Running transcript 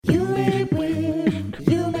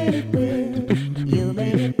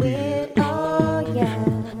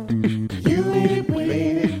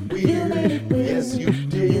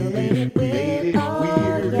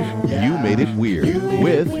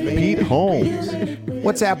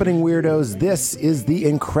What's happening, weirdos? This is the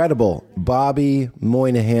incredible Bobby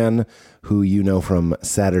Moynihan, who you know from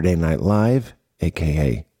Saturday Night Live,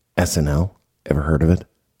 a.k.a. SNL. Ever heard of it?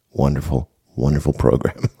 Wonderful, wonderful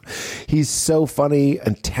program. He's so funny,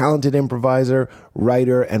 a talented improviser,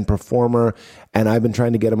 writer, and performer, and I've been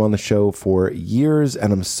trying to get him on the show for years,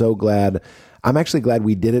 and I'm so glad. I'm actually glad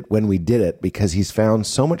we did it when we did it, because he's found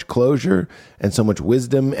so much closure and so much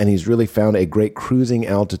wisdom, and he's really found a great cruising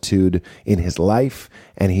altitude in his life,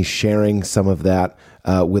 and he's sharing some of that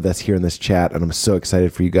with us here in this chat, and I'm so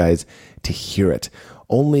excited for you guys to hear it.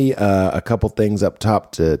 Only a couple things up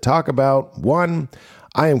top to talk about. One,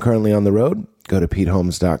 I am currently on the road. Go to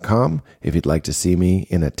PeteHolmes.com if you'd like to see me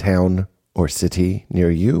in a town or city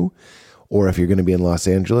near you, or if you're going to be in Los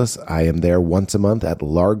Angeles, I am there once a month at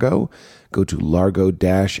Largo. Go to largo-la.com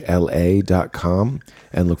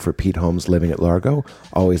and look for Pete Holmes Living at Largo.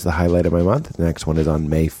 Always the highlight of my month. The next one is on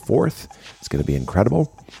May 4th. It's going to be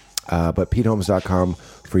incredible. But PeteHolmes.com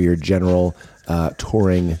for your general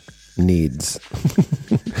touring needs.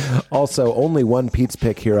 Also, only one Pete's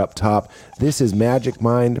pick here up top. This is Magic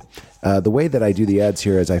Mind. The way that I do the ads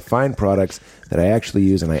here is I find products that I actually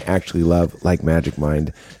use and I actually love, like Magic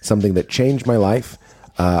Mind, something that changed my life.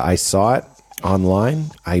 I saw it online.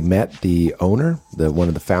 I met the owner, one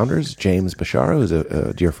of the founders, James Bashara, who's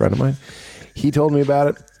a dear friend of mine. He told me about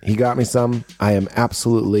it. He got me some. I am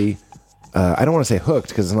absolutely, I don't want to say hooked,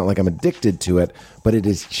 because it's not like I'm addicted to it, but it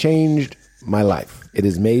has changed my life. It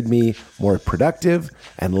has made me more productive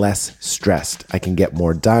and less stressed. I can get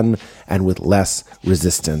more done and with less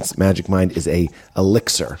resistance. Magic Mind is a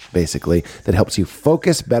elixir, basically, that helps you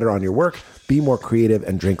focus better on your work, be more creative,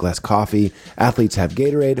 and drink less coffee. Athletes have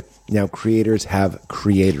Gatorade. Now creators have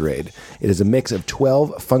Creatorade. It is a mix of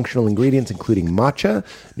 12 functional ingredients, including matcha,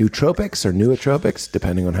 nootropics or nootropics,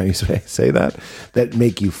 depending on how you say that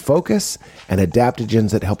make you focus, and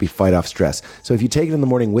adaptogens that help you fight off stress. So if you take it in the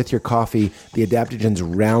morning with your coffee, the adaptogens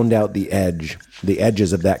round out the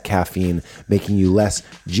edges of that caffeine, making you less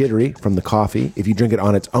jittery from the coffee. If you drink it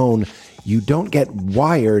on its own, you don't get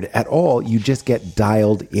wired at all. You just get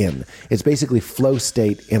dialed in. It's basically flow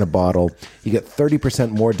state in a bottle. You get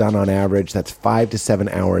 30% more done on average. That's 5 to 7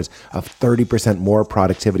 hours of 30% more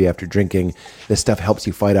productivity after drinking. This stuff helps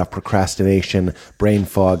you fight off procrastination, brain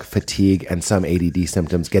fog, fatigue, and some ADD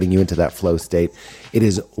symptoms, getting you into that flow state. It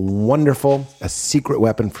is wonderful, a secret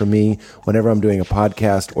weapon for me whenever I'm doing a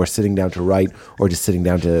podcast or sitting down to write or just sitting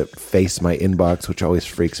down to face my inbox, which always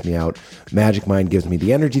freaks me out. Magic Mind gives me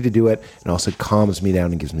the energy to do it and also calms me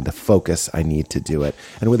down and gives me the focus I need to do it.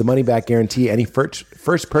 And with a money-back guarantee, any first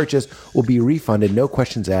purchase will be refunded, no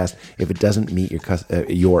questions asked, if it doesn't meet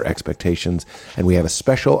your expectations. And we have a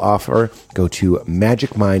special offer. Go to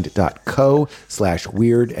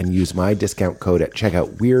magicmind.co/weird and use my discount code at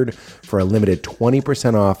checkout, WEIRD, for a limited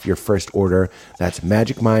 20% off your first order. That's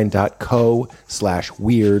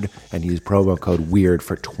magicmind.co/weird and use promo code WEIRD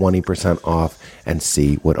for 20% off and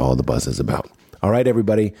see what all the buzz is about. All right,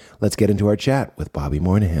 everybody, let's get into our chat with Bobby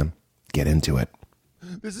Moynihan. Get into it.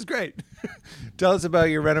 This is great. Tell us about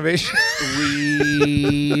your renovation.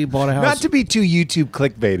 We bought a house. Not to be too YouTube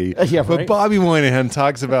clickbaity, yeah, but right? Bobby Moynihan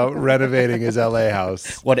talks about renovating his LA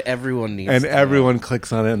house. What everyone needs. And to everyone know.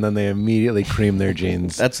 clicks on it, and then they immediately cream their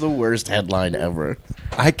jeans. That's the worst headline ever.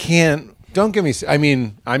 I can't. Don't get me. I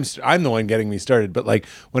mean, I'm the one getting me started, but like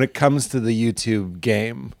when it comes to the YouTube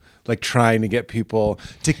game, like trying to get people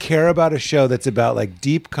to care about a show that's about like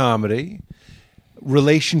deep comedy,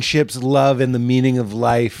 relationships, love, and the meaning of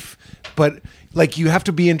life, but like you have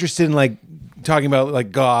to be interested in like talking about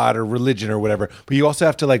like God or religion or whatever, but you also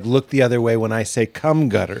have to like look the other way when I say cum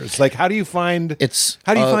gutters. Like how do you find that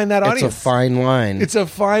audience? It's a fine line. It's a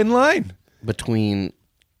fine line between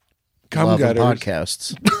cum love gutters and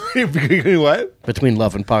podcasts. What? Between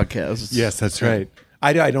love and podcasts. Yes, that's right.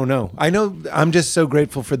 I don't know. I know I'm just so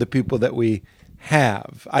grateful for the people that we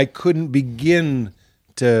have. I couldn't begin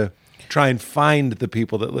to try and find the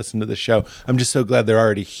people that listen to the show. I'm just so glad they're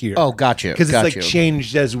already here. Oh, gotcha. Because it's like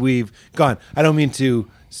changed as we've gone. I don't mean to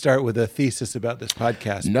start with a thesis about this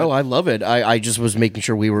podcast. No, I love it. I just was making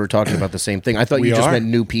sure we were talking about the same thing. I thought you just meant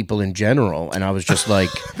new people in general, and I was just like,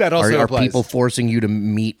 that also are applies. people forcing you to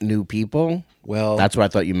meet new people? Well, that's what I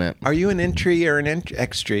thought you meant. Are you an intri or an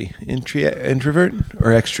extri? Introvert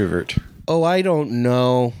or extrovert? Oh, I don't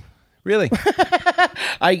know. Really?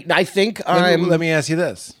 I think I'm... Let me ask you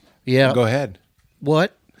this. Yeah. Go ahead.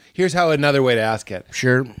 What? Here's how another way to ask it.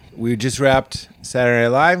 Sure. We just wrapped Saturday Night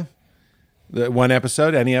Live. The one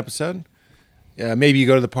episode, any episode. Maybe you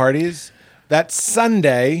go to the parties. That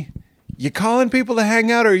Sunday, you calling people to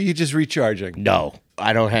hang out, or are you just recharging? No.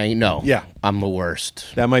 I don't hang. No. Yeah. I'm the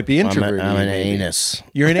worst. That might be introverted. I'm an anus.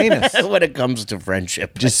 You're an anus. When it comes to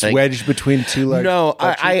friendship, Just wedged between two large. No,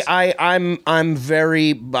 I'm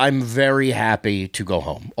very happy to go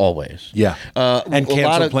home always. Yeah. And a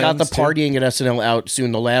lot of got the too? partying at SNL out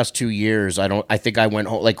soon. The last 2 years, I think I went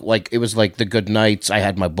home like it was like the good nights. I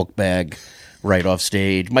had my book bag right off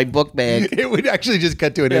stage. My book bag. It would actually just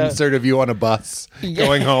cut to an insert of you on a bus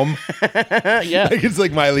going home. Yeah. Like it's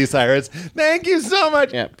like Miley Cyrus. Thank you so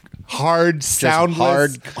much. Yeah. Hard,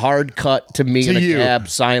 soundless. Hard cut to me in a you. cab,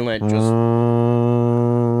 silent. Just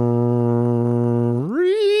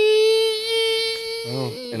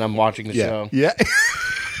and I'm watching the show. Yeah.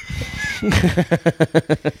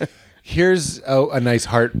 Here's a nice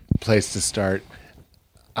heart place to start.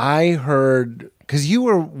 I heard, because you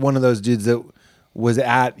were one of those dudes that was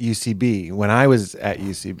at UCB when I was at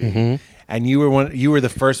UCB, and you were the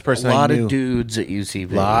first person I knew. A lot of dudes at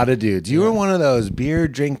UCB. A lot of dudes. You were one of those beer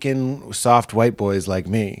drinking soft white boys like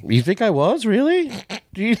me. You think I was really?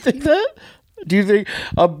 Do you think that? Do you think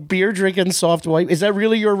a beer drinking soft white is that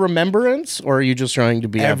really your remembrance, or are you just trying to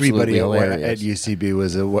be Everybody absolutely at hilarious? UCB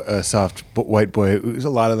was a soft white boy. A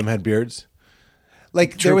lot of them had beards.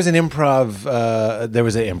 Like there was an improv.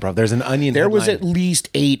 There's an Onion. There was headline. at least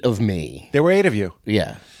 8 of me. There were 8 of you.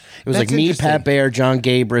 Yeah, it was That's like me, interesting. Pat Bear, John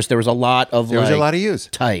Gabris. There was a lot of There was a lot of yous.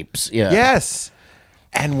 types. Yeah. Yes.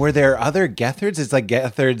 And were there other Gethards? It's like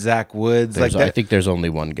Gethard, Zach Woods, like that. I think there's only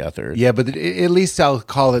one Gethard. Yeah, but at least I'll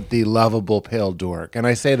call it the lovable pale dork, and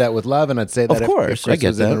I say that with love, and I'd say that Of if course, Chris I get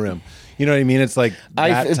was in that. the room. You know what I mean? It's like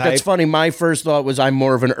that type. That's funny. My first thought was I'm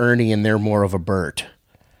more of an Ernie and they're more of a Bert.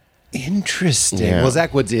 Interesting. Yeah. Well,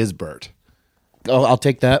 Zach Woods is Bert. Oh, I'll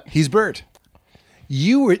take that. He's Bert.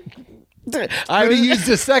 You were. I would have used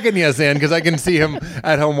a second yes and because I can see him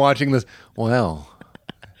at home watching this. Well,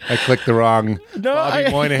 I clicked the wrong. Bobby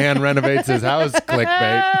Moynihan renovates his house.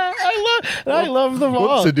 Clickbait. I love them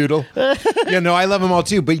all. Whoops-a-doodle. Yeah, no, I love them all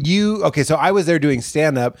too. But so I was there doing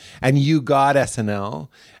stand-up, and you got SNL.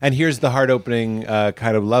 And here's the heart-opening,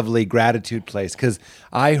 kind of lovely gratitude place, because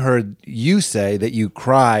I heard you say that you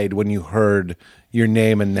cried when you heard your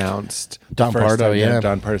name announced. Don the first Pardo, time yeah.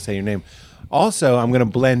 Don Pardo say your name. Also, I'm going to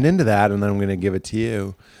blend into that, and then I'm going to give it to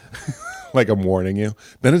you, like I'm warning you.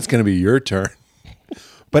 Then it's going to be your turn.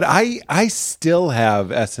 But I still have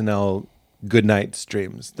SNL goodnight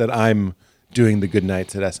streams that I'm doing the good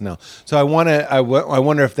nights at SNL. So I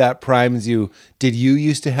wonder if that primes you. Did you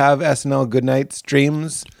used to have SNL goodnight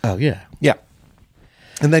streams? Oh, yeah. Yeah.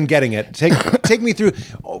 And then getting it. Take me through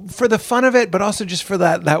for the fun of it, but also just for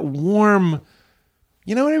that warm,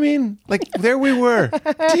 you know what I mean? Like there we were.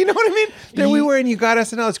 Do you know what I mean? There we were and you got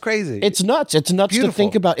SNL. It's crazy. It's nuts. It's nuts Beautiful. to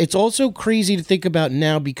think about. It's also crazy to think about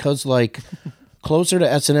now because like closer to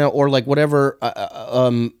SNL or like whatever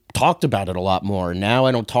talked about it a lot more. Now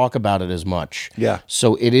I don't talk about it as much. Yeah.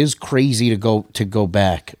 So it is crazy to go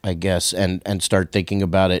back, I guess, and start thinking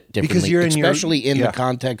about it differently. Because you're in especially in yeah. the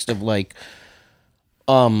context of like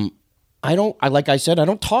like I said, I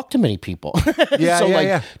don't talk to many people. Yeah, so yeah, like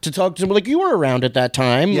yeah. to talk to them like you were around at that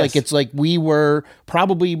time. Yes. Like it's like we were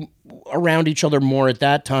probably around each other more at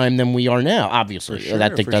that time than we are now. Obviously, I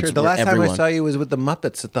think For that's sure. The where last everyone. time I saw you was with the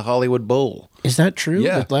Muppets at the Hollywood Bowl. Is that true?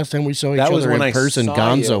 Yeah. The last time we saw each That was other when in I person, saw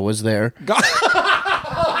Gonzo you. was there. the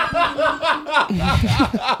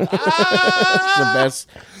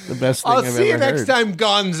best thing I'll I've see you ever next heard. time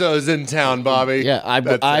Gonzo's in town, Bobby. Yeah,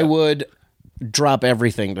 I would drop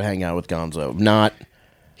everything to hang out with Gonzo, not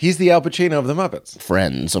He's the Al Pacino of the Muppets.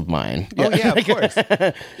 friends of mine. Oh, yeah, of course.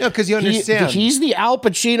 Yeah, because you understand. He's the Al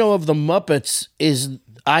Pacino of the Muppets.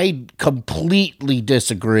 I completely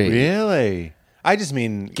disagree. Really? I just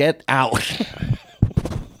mean, Get out.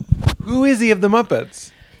 who is he of the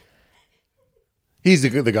Muppets? He's the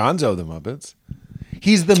Gonzo of the Muppets.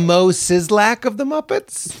 He's the Mo Sizlak of the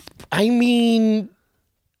Muppets. I mean,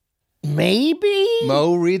 maybe.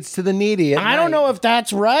 Mo reads to the needy. I don't know if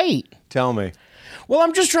that's right. Tell me. Well,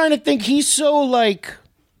 I'm just trying to think. He's so like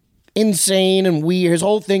insane and weird. His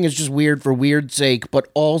whole thing is just weird for weird's sake, but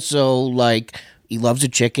also like he loves a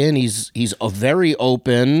chicken. He's a very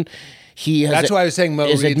open. He has That's why I was saying Mo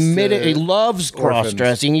is reads admitted. to He loves cross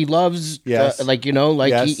dressing. He loves Yes.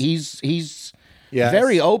 Yes. he's Yes.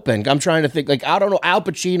 very open. I'm trying to think. Like I don't know. Al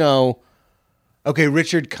Pacino. Okay,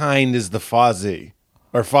 Richard Kind is the Fozzie.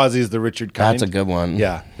 Or Fozzie is the Richard Kind. That's a good one.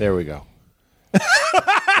 Yeah, there we go.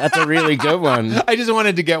 That's a really good one. I just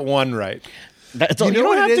wanted to get one right. That's, You know don't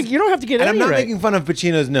what have it to. is? You don't have to get And any I'm not right. making fun of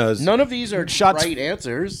Pacino's nose. None of these are Shots- right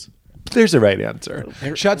answers. There's a right answer.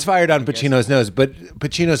 Shots fired on Pacino's nose, but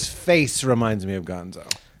Pacino's face reminds me of Gonzo.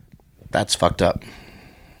 That's fucked up.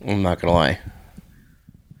 I'm not gonna lie.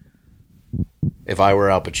 If I were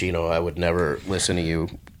Al Pacino, I would never listen to you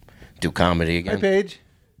do comedy again. Hi, Paige.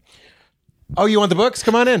 Oh, you want the books?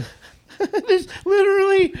 Come on in. There's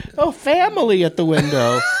literally a family at the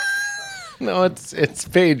window. No, it's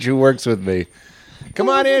Paige who works with me. Come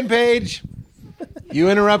on in, Paige. You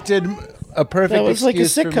interrupted a perfect That was like a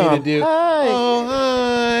excuse for me sitcom. to do. Hi. Oh,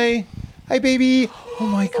 hi. Hi, baby. Oh,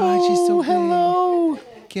 my God, she's so big. hello.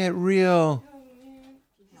 Get real.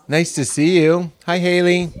 Nice to see you. Hi,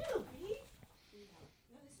 Haley.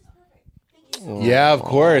 Yeah, of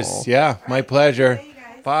course. Yeah, my pleasure.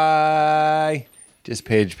 Bye. Just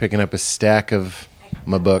Paige picking up a stack of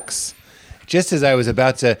my books. Just as I was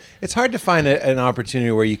about to, it's hard to find an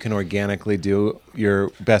opportunity where you can organically do your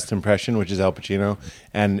best impression, which is Al Pacino,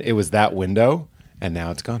 and it was that window, and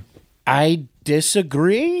now it's gone. I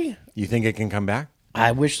disagree. You think it can come back?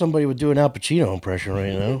 I wish somebody would do an Al Pacino impression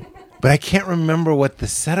right now. But I can't remember what the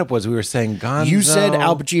setup was. We were saying Gonzo. You said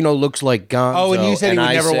Al Pacino looks like Gonzo. Oh, and you said he would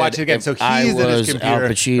I never said watch it again. if So he's I at his was computer Al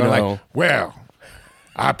Pacino. going like, well,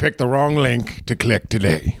 I picked the wrong link to click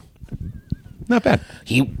today. Not bad.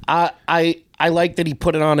 I like that he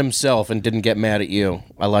put it on himself and didn't get mad at you.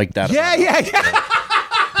 I like that. Yeah.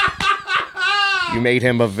 You made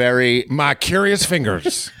him a very. My curious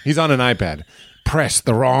fingers. He's on an iPad. Press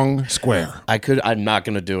the wrong square. I'm not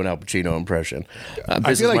going to do an Al Pacino impression.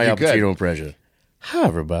 This feel is like my you Al could. Pacino impression. Hi,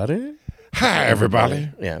 everybody. Hi, everybody.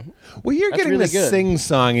 Yeah. Well, you're That's getting really the good.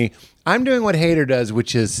 sing-songy. I'm doing what Hader does,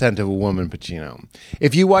 which is Scent of a Woman Pacino.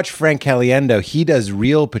 If you watch Frank Caliendo, he does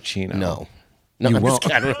real Pacino. No, You I'm just won't.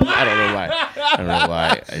 kidding. I don't know why. I don't know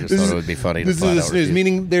why. I just thought it would be funny to This find is a out. snooze,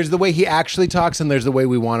 meaning there's the way he actually talks and there's the way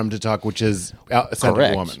we want him to talk, which is Scent of a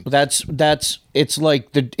Correct. Woman. That's it's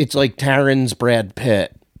like Taron's Brad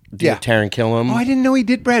Pitt. Yeah. Taron Killam. Oh, I didn't know he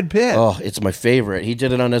did Brad Pitt. Oh, it's my favorite. He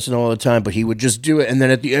did it on SNL all the time, but he would just do it, and then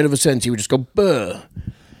at the end of a sentence, he would just go, "Buh."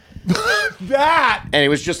 That! And it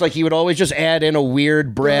was just like he would always just add in a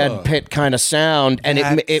weird Brad Pitt kind of sound, and it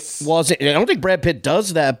That's- wasn't. I don't think Brad Pitt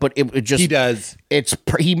does that, but it just He does. It's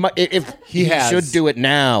he might if he has. should do it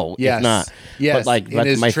now. Yes. If not, Yes. But like In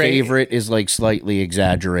his my tra- favorite is like slightly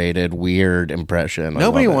exaggerated, weird impression. I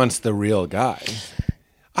Nobody love it. wants the real guy.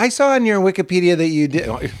 I saw on your Wikipedia that you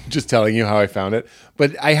did, just telling you how I found it,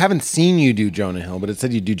 but I haven't seen you do Jonah Hill, but it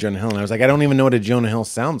said you do Jonah Hill, and I was like, I don't even know what a Jonah Hill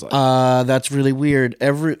sounds like. That's really weird.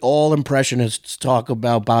 All impressionists talk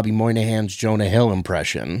about Bobby Moynihan's Jonah Hill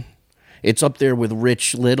impression. It's up there with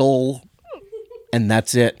Rich Little, and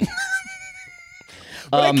that's it.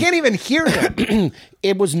 but I can't even hear him.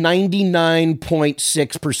 It was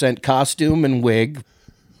 99.6% costume and wig.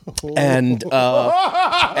 And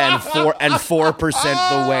 4%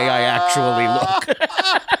 the way I actually look.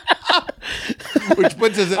 Which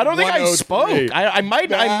puts us at I don't think I spoke. 103. I might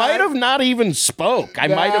have not even spoke. I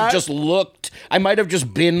might have just looked. I might have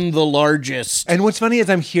just been the largest. And what's funny is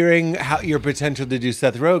I'm hearing how your potential to do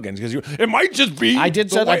Seth Rogen's because it might just be. I did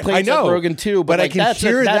the I way- played I know, Seth Rogen too, but I like, can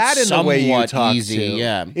hear that's that in the way you somewhat talk easy. too.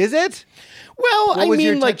 Yeah. Is it? Well, What I was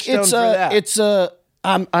your mean, like touchstone it's for that?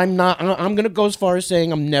 I'm not. I'm gonna go as far as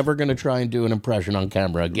saying I'm never gonna try and do an impression on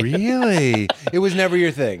camera again. Really? It was never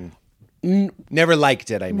your thing. Never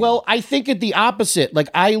liked it. I mean, Well, I think it the opposite. Like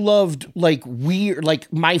I loved like weird.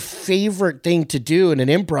 Like my favorite thing to do in an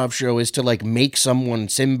improv show is to like make someone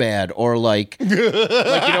Sinbad or like you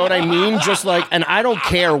know what I mean. Just like, and I don't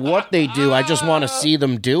care what they do. I just want to see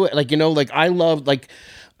them do it. Like like I love like.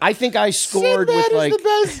 I think I scored Sinbad with like is the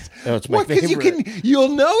best. Oh, it's my Because favorite.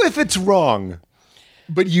 you'll know if it's wrong,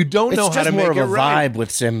 but you don't know It's how just to more make of it a right. vibe with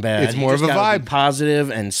Sinbad. It's You more just of a gotta be vibe. positive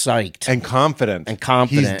and psyched. And confident. And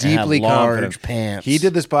confident He's and have deeply large confident. pants. He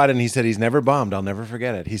did this spot and he said he's never bombed. I'll never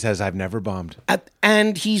forget it. He says, I've never bombed.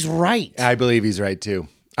 And he's right. I believe he's right too.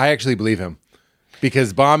 I actually believe him.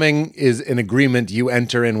 Because bombing is an agreement you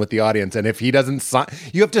enter in with the audience. And if he doesn't sign,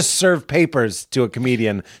 you have to serve papers to a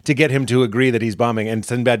comedian to get him to agree that he's bombing. And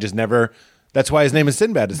Sinbad just never, that's why his name is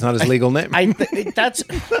Sinbad. It's not his legal name. I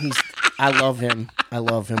love him. I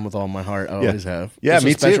love him with all my heart. I always have. Yeah, There's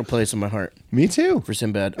me a special too. place in my heart Me too. for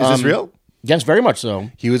Sinbad. Is this real? Yes, very much so.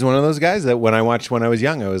 He was one of those guys that when I watched when I was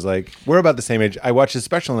young, I was like, we're about the same age. I watched his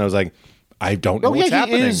special and I was like, I don't know Oh what's yeah,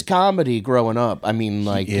 happening. he is comedy growing up. I mean,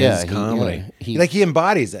 like, He yeah, is comedy. He Like he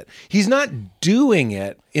embodies it. He's not doing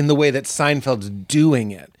it in the way that Seinfeld's doing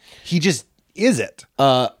it. He just is it.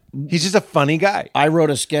 He's just a funny guy. I wrote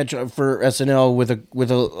a sketch for SNL with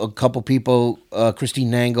a couple people, Christine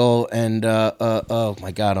Nangle and oh my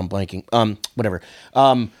god, I'm blanking. Whatever.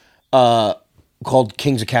 Called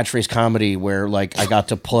Kings of Catchphrase Comedy, where like I got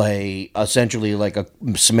to play essentially like a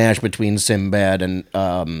smash between Sinbad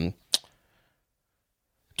and.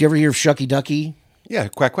 Do you ever hear of Shucky Ducky? Yeah,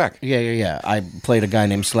 quack quack. Yeah. I played a guy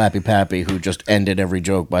named Slappy Pappy who just ended every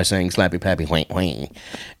joke by saying Slappy Pappy, whang, whang.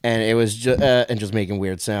 And it was and just making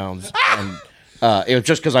weird sounds. And it was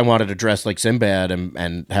just because I wanted to dress like Sinbad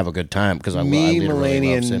and have a good time because I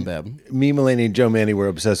literally love Sinbad. Me, Mulaney, and Joe Manny were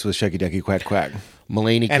obsessed with Shucky Ducky Quack Quack.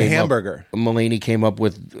 Mulaney came up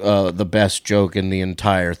with the best joke in the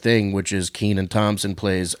entire thing, which is Kenan Thompson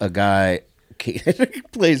plays a guy.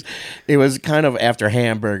 It was kind of after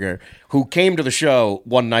Hamburger, who came to the show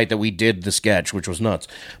one night that we did the sketch, which was nuts.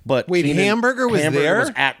 But wait, Hamburger was there?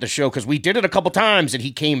 Was at the show because we did it a couple times, and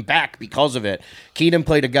he came back because of it. Keenan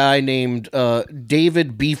played a guy named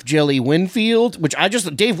David Beef Jelly Winfield, which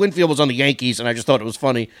Dave Winfield was on the Yankees, and I just thought it was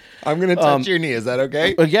funny. I'm going to touch your knee. Is that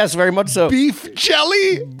okay? Yes, very much so. Beef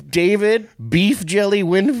Jelly? David Beef Jelly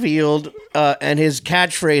Winfield, and his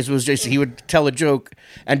catchphrase was just he would tell a joke.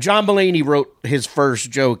 And John Mulaney wrote his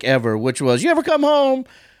first joke ever, which was, "You ever come home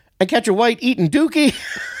and catch your wife eating dookie?"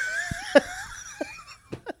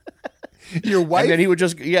 Your wife? And then he would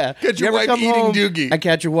just, catch your wife eating dookie. And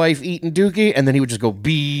catch your wife eating dookie. And then he would just go,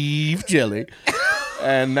 "Beef jelly."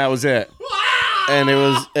 And that was it. And it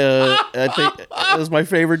was, I think, it was my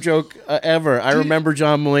favorite joke ever. I remember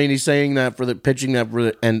John Mulaney saying that pitching that for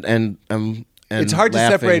the, and it's hard to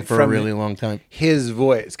separate for from a really long time. His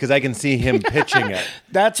voice, because I can see him pitching it.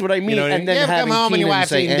 That's what I mean. And then having Keenan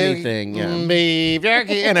say anything. Beef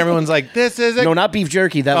jerky. And everyone's like, this is it. No, not beef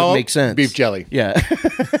jerky. That would make sense. Beef jelly. Yeah.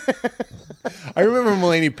 I remember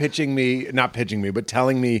Mulaney not pitching me, but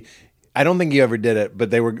telling me, I don't think you ever did it,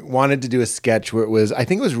 but they wanted to do a sketch where I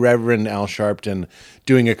think it was Reverend Al Sharpton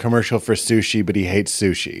doing a commercial for sushi, but he hates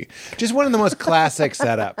sushi. Just one of the most classic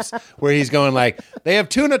setups where he's going like, they have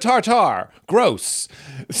tuna tartare, gross.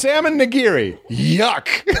 Salmon nigiri, yuck.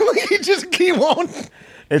 He won't.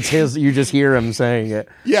 It's his, you just hear him saying it.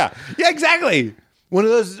 Yeah, exactly. One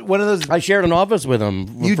of those. I shared an office with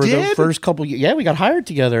him. You for did? The first couple. Yeah, we got hired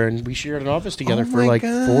together, and we shared an office together for like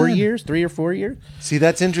 4 years, 3 or 4 years. See,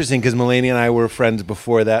 that's interesting because Mulaney and I were friends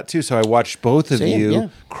before that too. So I watched both of you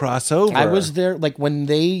cross over. I was there, like when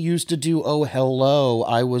they used to do "Oh Hello."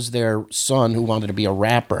 I was their son who wanted to be a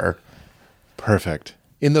rapper. Perfect.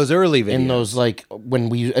 In those early videos. In those, like when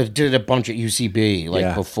we did a bunch at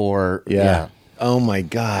UCB, before. Yeah. Oh my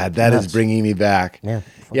God, that is bringing me back.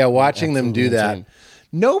 Yeah, watching them do that. Insane.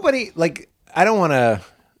 Nobody, I don't want to,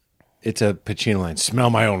 it's a Pacino line, smell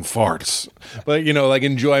my own farts. But,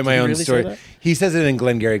 enjoy my own story. He says it in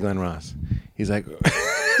Glengarry Glen Ross. He's like, yeah,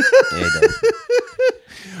 he does.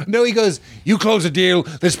 No, he goes, you close a deal,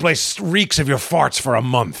 this place reeks of your farts for a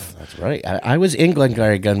month. That's right. I was in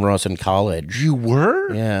Glengarry Glen Ross in college. You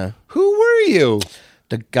were? Yeah. Who were you?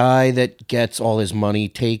 The guy that gets all his money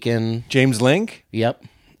taken. James Link? Yep.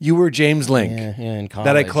 You were James Link. Yeah, in college.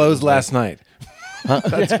 That I closed last night.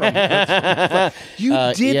 That's from you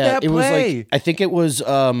did that play. It was I think it was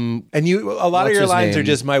and you a lot of your lines are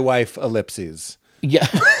just my wife ellipses. Yeah.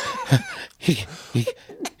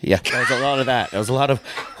 Yeah, there was a lot of that. There was a lot of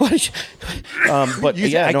but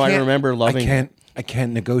I remember loving I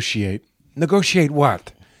can't negotiate. Negotiate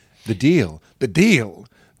what? The deal. The deal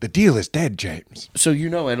is dead, James. So you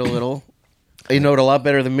know it a little. You know it a lot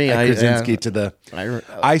better than me. Krasinski to the.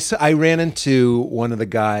 I ran into one of the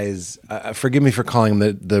guys. Forgive me for calling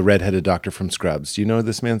him the redheaded doctor from Scrubs. Do you know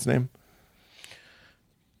this man's name?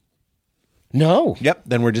 No. Yep.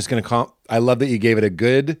 Then we're just going to call. I love that you gave it a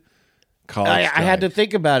good call. I had to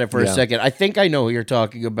think about it for a second. I think I know who you're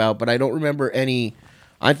talking about, but I don't remember any.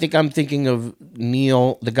 I think I'm thinking of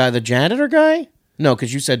Neil, the janitor guy. No,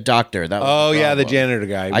 because you said doctor. That was the janitor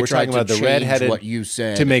guy. We're tried talking about to the redheaded. What you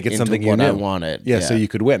said to make it something you knew. I wanted. Yeah, so you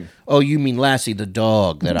could win. Oh, you mean Lassie the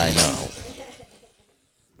dog that I know?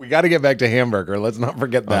 We got to get back to Hamburger. Let's not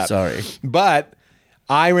forget that. Oh, sorry, but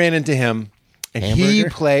I ran into him, and he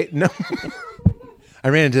played no. I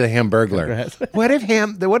ran into the Hamburglar. What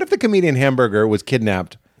if the comedian Hamburger was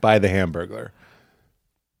kidnapped by the Hamburglar?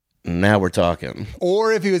 Now we're talking.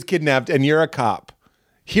 Or if he was kidnapped and you're a cop.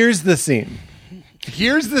 Here's the scene.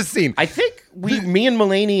 I think me and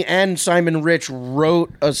Mulaney and Simon Rich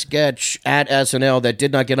wrote a sketch at SNL that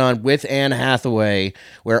did not get on with Anne Hathaway,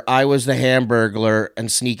 where I was the Hamburglar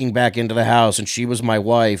and sneaking back into the house, and she was my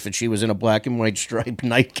wife, and she was in a black and white striped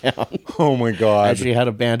nightgown. Oh my God! And she had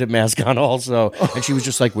a bandit mask on also, and she was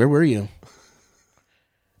just like, "Where were you?"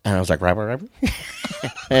 And I was like, "Rapper."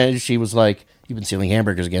 And she was like, "You've been stealing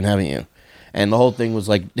hamburgers again, haven't you?" And the whole thing was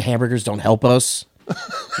like, hamburgers don't help us.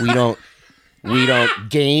 We don't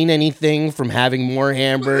gain anything from having more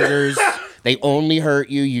hamburgers. They only hurt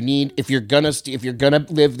you. You need if you're gonna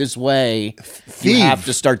live this way, you have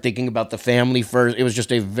to start thinking about the family first. It was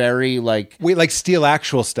just a very steal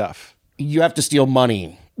actual stuff. you have to steal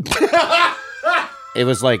money. It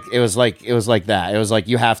was like that. It was like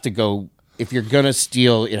you have to go if you're gonna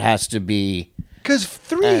steal. It has to be because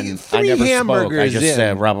three I never hamburgers. Spoke. I just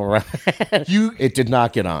said rubble. It did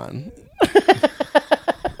not get on.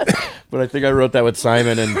 But I think I wrote that with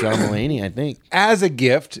Simon and John Mulaney. I think as a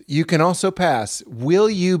gift, you can also pass. Will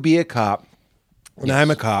you be a cop? And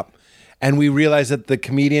I'm a cop, and we realize that the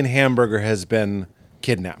comedian Hamburger has been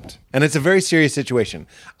kidnapped, and it's a very serious situation.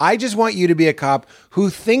 I just want you to be a cop who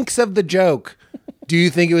thinks of the joke. Do you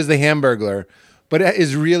think it was the Hamburglar? But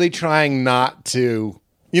is really trying not to.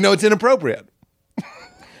 You know, it's inappropriate.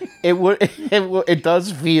 It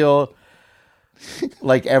does feel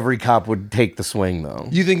like every cop would take the swing, though.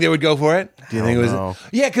 You think they would go for it? Do you think it was? Know.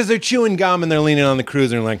 Yeah, because they're chewing gum and they're leaning on the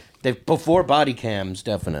cruiser and like. Before body cams,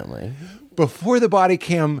 definitely. Before the body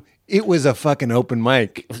cam, it was a fucking open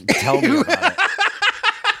mic. Tell me about it.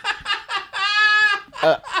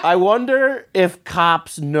 I wonder if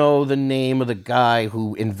cops know the name of the guy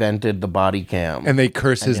who invented the body cam. And they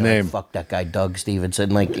curse his name. Like, fuck that guy, Doug Stevenson.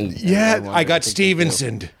 Like, I got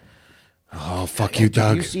Stevenson. Oh, fuck you, Doug.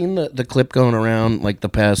 Have you seen the clip going around like the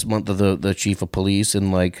past month of the chief of police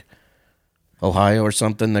in like Ohio or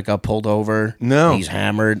something that got pulled over? No. He's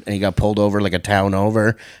hammered and he got pulled over like a town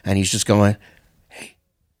over and he's just going, hey,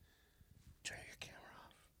 turn your camera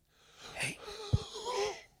off. Hey,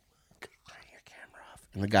 turn your camera off.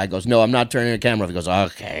 And the guy goes, no, I'm not turning the camera off. He goes,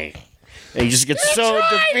 okay. And he just gets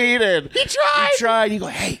defeated. He tried. You go,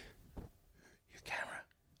 hey.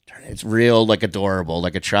 It's real, like adorable,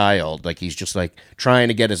 like a child. Like he's just like trying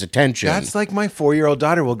to get his attention. That's like my 4-year-old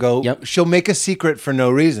daughter will go. Yep. She'll make a secret for no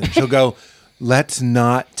reason. She'll go, let's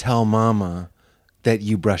not tell mama that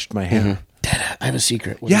you brushed my hair. Mm-hmm. Dad, I have a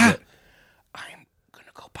secret. What is it? I'm going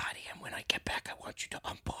to go potty and when I get back, I want you to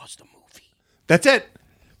unpause the movie. That's it.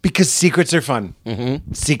 Because secrets are fun.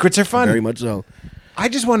 Mm-hmm. Secrets are fun. Very much so. I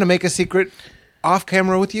just want to make a secret off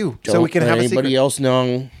camera with you so we can have a secret. Anybody else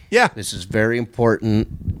know? Yeah. This is very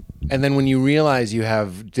important. And then when you realize you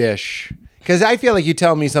have dish, because I feel like you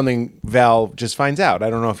tell me something, Val just finds out. I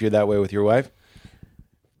don't know if you're that way with your wife.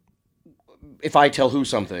 If I tell who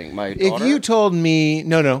something, my daughter? If you told me,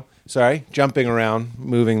 sorry, jumping around,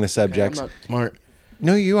 moving the subjects. I'm not smart.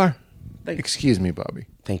 No, you are. Excuse me, Bobby.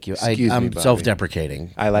 Thank you. I'm I'm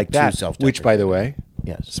self-deprecating. I like that. Which, by the way,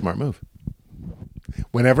 yes, smart move.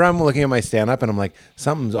 Whenever I'm looking at my stand-up and I'm like,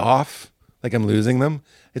 something's off, like I'm losing them,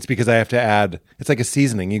 it's because I have to add. It's like a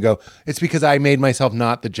seasoning. You go, it's because I made myself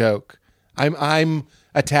not the joke. I'm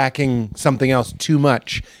attacking something else too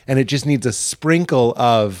much, and it just needs a sprinkle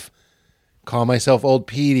of call myself Old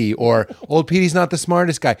Petey or Old Petey's not the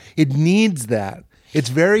smartest guy. It needs that. It's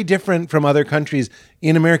very different from other countries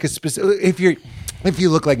in America. If you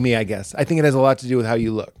look like me, I guess I think it has a lot to do with how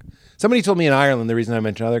you look. Somebody told me in Ireland the reason I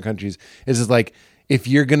mention other countries is like if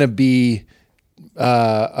you're gonna be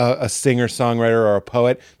a singer, songwriter, or a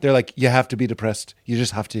poet, they're like, you have to be depressed. You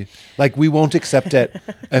just have to. Like, we won't accept it.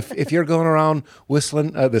 If you're going around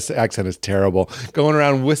whistling, this accent is terrible. Going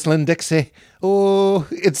around whistling Dixie, oh,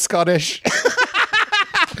 it's Scottish.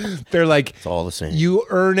 They're like, it's all the same. You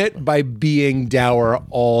earn it by being dour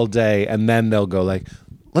all day, and then they'll go like,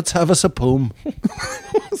 let's have us a poem.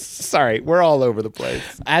 Sorry, we're all over the place.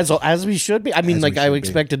 As we should be. I mean, like, I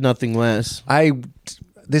expected nothing less.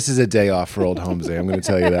 This is a day off for old Holmesy. I'm going to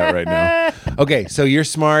tell you that right now. Okay, so you're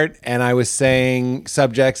smart, and I was saying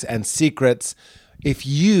subjects and secrets. If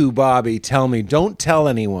you, Bobby, tell me, don't tell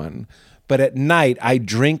anyone, but at night I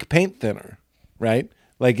drink paint thinner, right?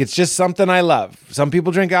 Like it's just something I love. Some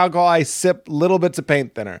people drink alcohol. I sip little bits of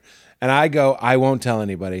paint thinner, and I go, I won't tell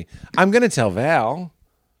anybody. I'm going to tell Val.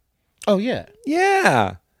 Oh, yeah.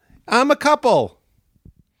 Yeah. I'm a couple.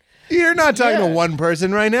 You're not talking to one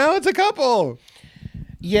person right now. It's a couple.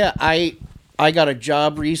 Yeah, I got a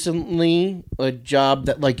job recently, a job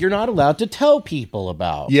that, like, you're not allowed to tell people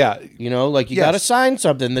about. Yeah. You know, like, you got to sign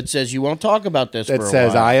something that says you won't talk about this for a while. That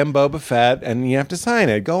says, I am Boba Fett, and you have to sign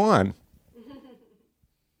it. Go on.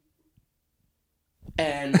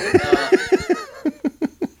 And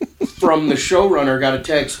from the showrunner, got a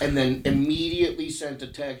text, and then immediately sent a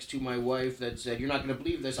text to my wife that said, you're not going to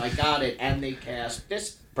believe this, I got it, and they cast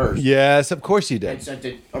this person. Yes, of course you did. And sent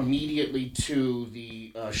it immediately to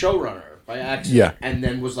the showrunner by accident. Yeah. And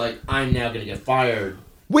then was like, I'm now going to get fired.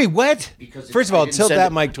 Wait, what? Because first of all, tilt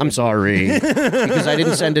that mic. I'm sorry. Because I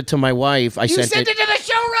didn't send it to my wife. I sent it to the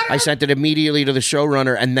showrunner? I sent it immediately to the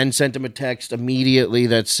showrunner and then sent him a text immediately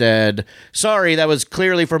that said, sorry, that was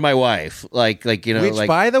clearly for my wife. Like you know, which,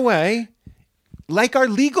 by the way, like our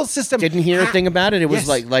legal system. Didn't hear a thing about it. It was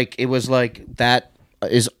like it was like that.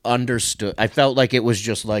 is understood. I felt like it was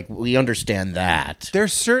just like, we understand that.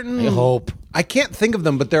 There's certain. I hope. I can't think of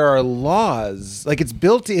them, but there are laws. Like, it's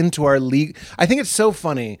built into our league. I think it's so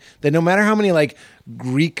funny that no matter how many like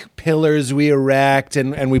Greek pillars we erect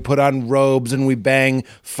and we put on robes and we bang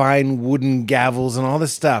fine wooden gavels and all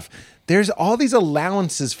this stuff, there's all these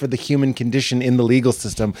allowances for the human condition in the legal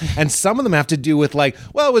system, and some of them have to do with like,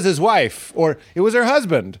 well, it was his wife or it was her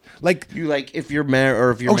husband. Like, You like if you're married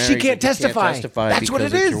or if you're married, she can't like, you testify. That's because what it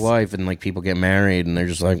it's is. your wife, and like people get married and they're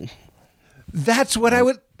just like, that's what I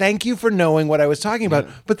would. Thank you for knowing what I was talking about,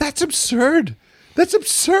 but that's absurd. That's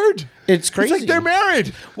absurd. It's crazy. It's like they're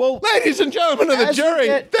married. Well, ladies and gentlemen of the as you jury,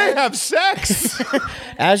 get- they have sex.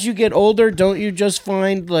 as you get older, don't you just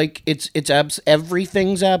find like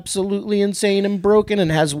everything's absolutely insane and broken,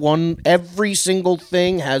 and every single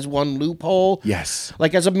thing has one loophole. Yes.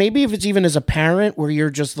 Like maybe if it's even as a parent where you're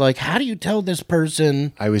just like, how do you tell this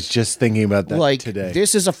person I was just thinking about that like today.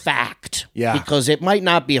 this is a fact? Yeah. Because it might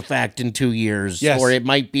not be a fact in 2 years. Yes. Or it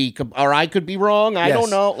might be, or I could be wrong. I Yes. don't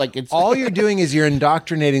know. Like it's All you're doing is you're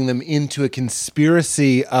indoctrinating them into a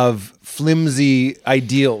conspiracy of flimsy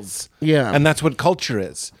ideals. Yeah. And that's what culture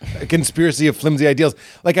is. A conspiracy of flimsy ideals.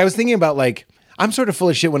 Like, I was thinking about, like, I'm sort of full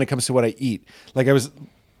of shit when it comes to what I eat. Like,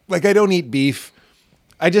 I don't eat beef.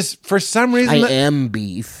 I just, for some reason... I am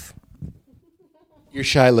beef. You're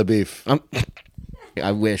Shia LaBeouf.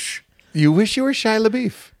 I wish. You wish you were Shia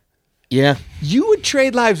LaBeouf. Yeah. You would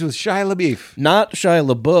trade lives with Shia LaBeouf. Not Shia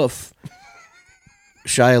LaBeouf.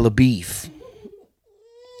 Shia LaBeouf.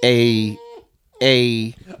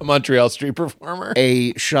 A Montreal street performer.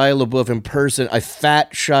 a Shia LaBeouf a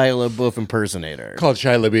fat Shia LaBeouf impersonator Called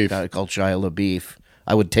Shia LaBeouf. called Shia LaBeouf.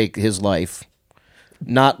 I would take his life,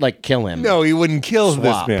 not like kill him. No, you wouldn't kill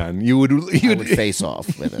Swap. this man. You would I would face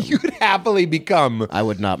off with him. you would happily become I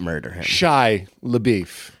would not murder him. Shia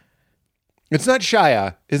LaBeouf. It's not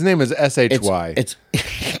Shia. His name is S-H-Y. It's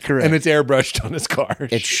correct. And it's airbrushed on his car.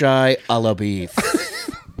 It's Shia LaBeouf.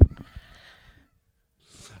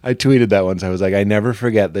 I tweeted that once. I was like, I never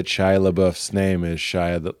forget that Shia LaBeouf's name is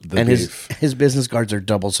Shia the And Beef. his business cards are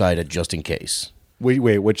double-sided just in case. Wait,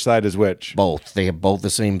 which side is which? Both. They have both the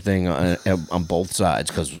same thing on both sides,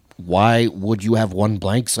 because why would you have one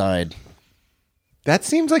blank side? That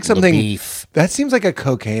seems like something. Beef. That seems like a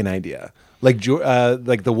cocaine idea, like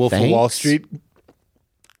the Wolf of Wall Thanks. Street.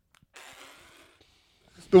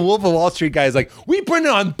 The Wolf of Wall Street guy is like, we print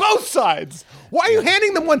it on both sides. Why are you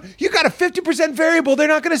handing them one? You got a 50% variable. They're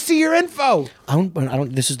not going to see your info. I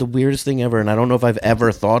don't. This is the weirdest thing ever, and I don't know if I've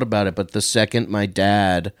ever thought about it. But the second my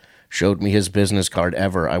dad showed me his business card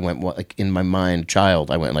ever, I went like in my mind, I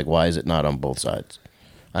went like, why is it not on both sides?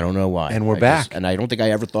 I don't know why. And we're I back. and I don't think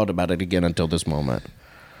I ever thought about it again until this moment.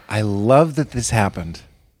 I love that this happened.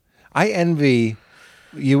 I envy.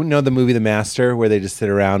 You know the movie The Master, where they just sit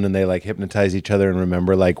around and they like hypnotize each other and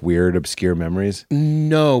remember like weird, obscure memories?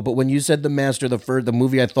 No, but when you said The Master, the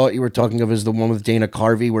movie I thought you were talking of is the one with Dana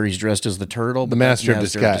Carvey where he's dressed as the turtle. The Master of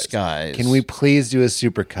Disguise. Can we please do a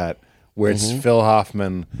supercut where it's Phil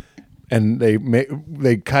Hoffman and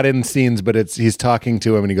they cut in scenes, but he's talking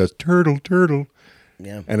to him and he goes, turtle, turtle.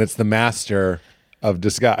 Yeah. And it's the Master of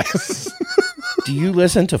Disguise. Do you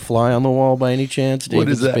listen to Fly on the Wall by any chance? What David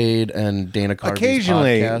is that? Spade and Dana Carvey's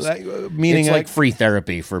Occasionally, podcast? meaning it's like free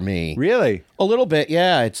therapy for me. Really? A little bit,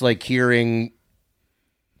 yeah. It's like hearing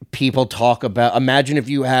people talk about. Imagine if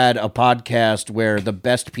you had a podcast where the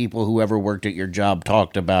best people who ever worked at your job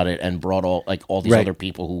talked about it and brought all these Right. other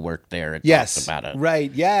people who worked there and Yes. talked about it.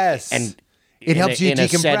 Right. Yes. And it helps you in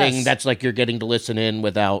decompress. a setting that's like you're getting to listen in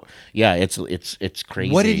without. Yeah, it's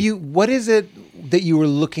crazy. What is it that you were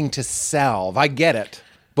looking to salve? I get it.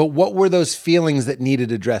 But what were those feelings that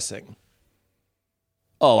needed addressing?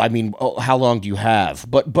 Oh, I mean, how long do you have?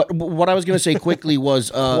 But what I was going to say quickly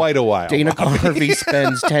was Quite a while. Dana Carvey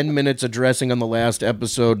spends 10 minutes addressing on the last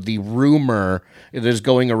episode the rumor that is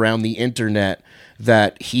going around the internet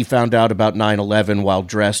that he found out about 9/11 while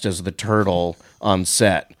dressed as the turtle on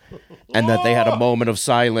set. And that they had a moment of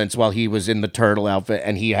silence while he was in the turtle outfit,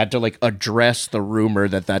 and he had to like address the rumor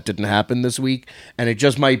that didn't happen this week. And it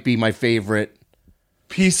just might be my favorite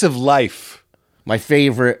Piece of life.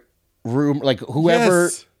 room, like whoever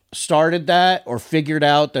Yes. started that or figured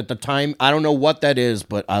out that the time, I don't know what that is,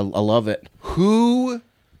 but I love it. Who?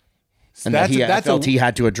 And that I felt he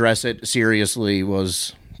had to address it seriously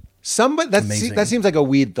was that seems like a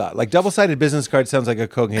weed thought. Like double-sided business card sounds like a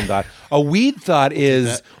cocaine thought. A weed thought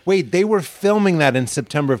is wait, they were filming that in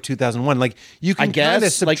September of 2001. Like you can kind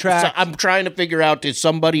of subtract. Like, so I'm trying to figure out, did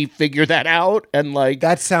somebody figure that out? And like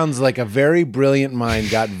that sounds like a very brilliant mind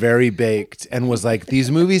got very baked and was like,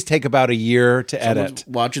 these movies take about a year to edit.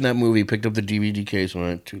 Watching that movie, picked up the DVD case when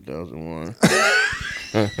I 2001,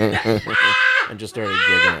 and just started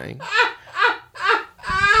giggling.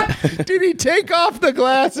 Did he take off the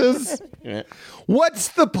glasses? Yeah. What's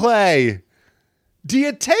the play? Do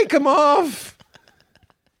you take them off?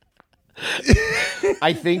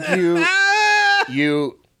 I think you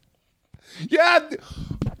Yeah.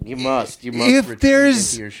 must If retreat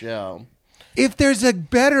there's- into your shell. If there's a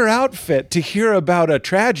better outfit to hear about a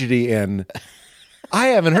tragedy in, I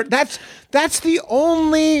haven't heard. That's the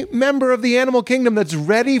only member of the animal kingdom that's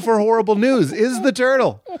ready for horrible news is the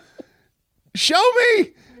turtle. Show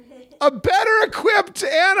me a better equipped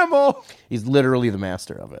animal. He's literally the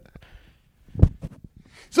master of it.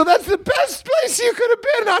 So that's the best place you could have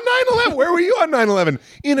been on 9/11. Where were you on 9/11?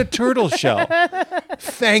 In a turtle shell.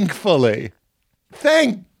 Thankfully.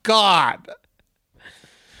 Thank God.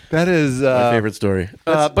 That is My favorite story.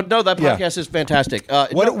 But no, that podcast is fantastic.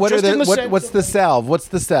 What's the salve? What's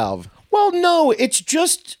the salve? Well, no,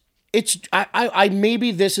 I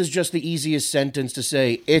maybe this is just the easiest sentence to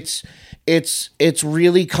say. It's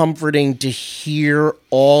really comforting to hear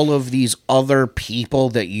all of these other people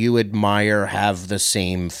that you admire have the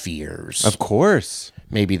same fears. Of course.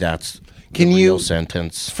 Maybe that's Can the you real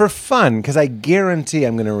sentence. for fun? Because I guarantee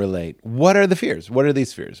I'm going to relate. What are the fears? What are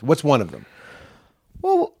these fears? What's one of them?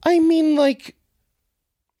 Well, I mean, like,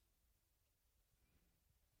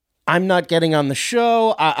 I'm not getting on the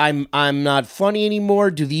show. I'm not funny anymore.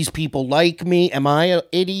 Do these people like me? Am I an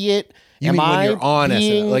idiot? You mean when you're on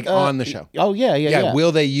SNL, like on the show? Oh yeah.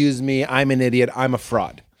 Will they use me? I'm an idiot. I'm a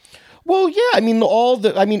fraud. Well, yeah. I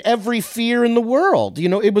mean, every fear in the world. You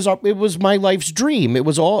know, it was my life's dream. It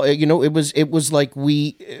was all. You know, it was like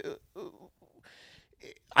we.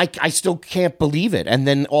 I still can't believe it, and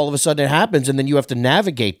then all of a sudden it happens, and then you have to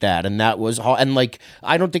navigate that, and that was and like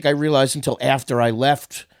I don't think I realized until after I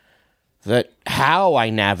left that how I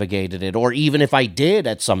navigated it, or even if I did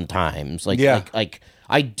at some times, like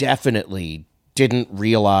I definitely didn't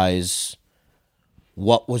realize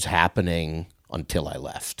what was happening until I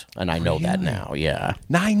left, and I know that now. Yeah,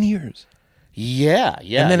 9 years. Yeah.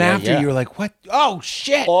 And then after you were like, what? Oh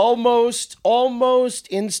shit! Almost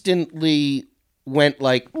instantly went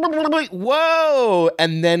like, whoa,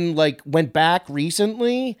 and then like went back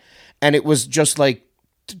recently, and it was just like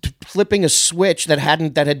flipping a switch that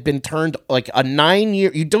had been turned. Like a 9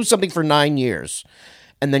 year, you do something for 9 years,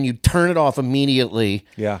 and then you turn it off immediately.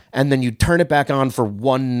 Yeah, and then you turn it back on for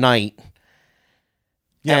one night.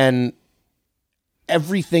 Yeah, and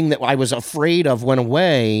everything that I was afraid of went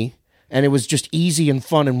away. And it was just easy and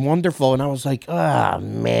fun and wonderful. And I was like,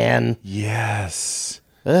 man. Yes.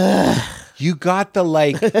 You got the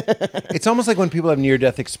like, it's almost like when people have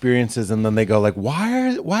near-death experiences and then they go like,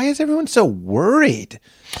 why is everyone so worried?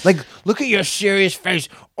 Like, look at your serious face.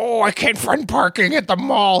 Oh, I can't find parking at the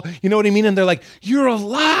mall. You know what I mean? And they're like, you're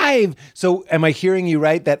alive. So am I hearing you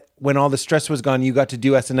right that when all the stress was gone, you got to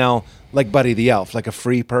do SNL like Buddy the Elf, like a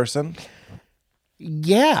free person?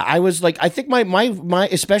 Yeah, I was like, I think my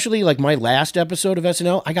especially like my last episode of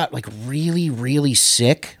SNL, I got like really, really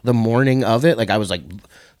sick the morning of it. Like I was like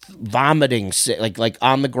vomiting, sick, like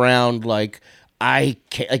on the ground. Like I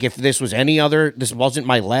can't, like if this wasn't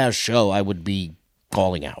my last show, I would be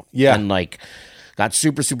calling out. Yeah, and like got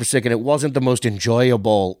super, super sick, and it wasn't the most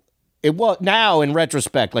enjoyable. It was now in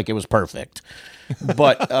retrospect, like it was perfect.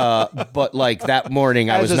 But like that morning,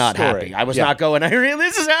 I was not happy. I was not going,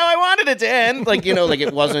 this is how I wanted it to end. Like, you know, like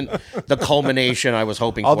it wasn't the culmination I was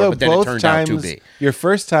hoping for, but then it turned out to be. Your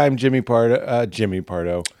first time, Jimmy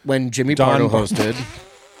Pardo. When Jimmy Pardo hosted.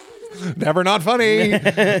 Never not funny.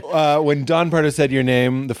 When Don Pardo said your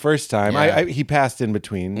name the first time, he passed in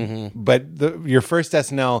between. Mm-hmm. But your first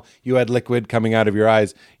SNL, you had liquid coming out of your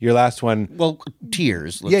eyes. Your last one. Well,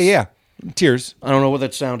 tears. Yeah. Tears. I don't know what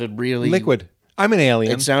that sounded really. Liquid. I'm an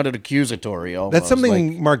alien. It sounded accusatory almost. That's something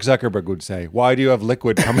like Mark Zuckerberg would say. Why do you have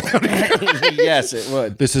liquid coming out of your eyes? Yes, it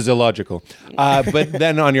would. This is illogical. But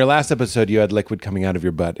then on your last episode, you had liquid coming out of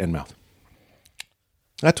your butt and mouth.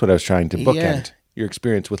 That's what I was trying to bookend. Your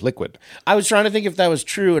experience with liquid. I was trying to think if that was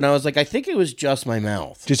true, and I was like, I think it was just my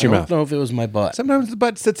mouth. Just your mouth. I don't know if it was my butt. Sometimes the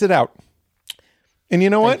butt sits it out. And you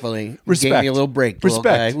know Thankfully, what? Respect. Gave me a little break.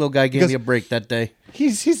 Respect. Little guy gave me a break that day.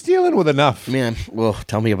 He's dealing with enough. Man, well,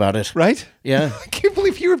 tell me about it. Right? Yeah. I can't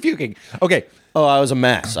believe you were puking. Okay. Oh, I was a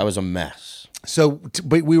mess. So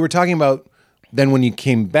but we were talking about then when you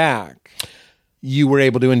came back, you were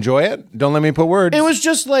able to enjoy it? Don't let me put words. It was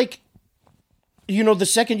just like, you know, the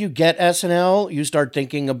second you get SNL, you start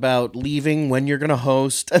thinking about leaving when you're going to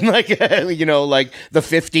host. And like, you know, like the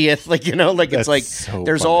 50th, like, you know, like That's it's like so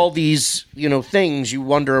there's funny. all these, you know, things you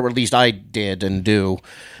wonder, or at least I did and do.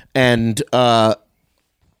 And,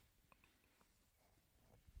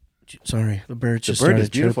 sorry, the bird just bird is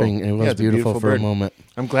started beautiful. chirping. It was Yeah, it's a beautiful beautiful for a bird. moment.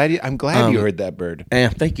 I'm glad you heard that bird. Yeah,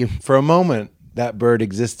 thank you. For a moment, that bird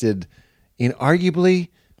existed in arguably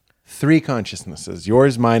 3 consciousnesses: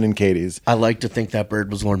 yours, mine, and Katie's. I like to think that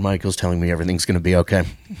bird was Lorne Michaels telling me everything's going to be okay.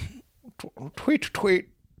 Tweet.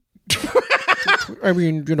 I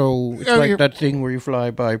mean, you know, it's like that thing where you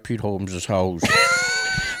fly by Pete Holmes' house.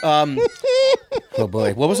 Oh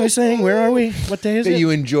boy, what was I saying? Where are we? What day is That it? you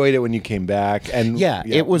enjoyed it when you came back, and Yeah,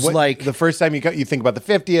 it was like- the first time you think about the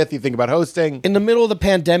 50th, you think about hosting. In the middle of the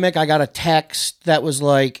pandemic, I got a text that was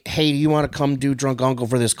like, "Hey, do you want to come do Drunk Uncle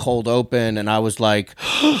for this cold open?" And I was like,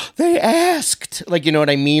 "They asked." Like, you know what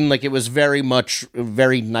I mean? Like, it was very much a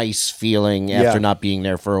very nice feeling after Yeah. not being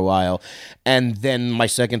there for a while. And then my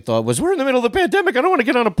second thought was, "We're in the middle of the pandemic. I don't want to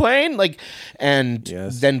get on a plane." Like, and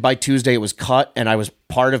Yes. then by Tuesday it was cut, and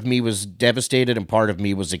part of me was devastated, and part of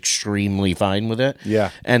me was extremely fine with it. Yeah.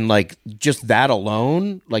 And like just that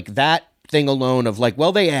alone, like that thing alone of like,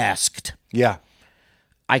 well, they asked. Yeah.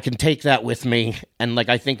 I can take that with me. And like,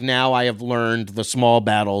 I think now I have learned the small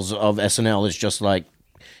battles of SNL is just like,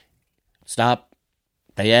 stop.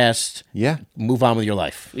 They asked. Yeah. Move on with your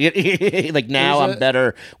life. Like now There's I'm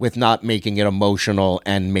better with not making it emotional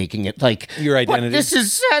and making it like Your identity. "But this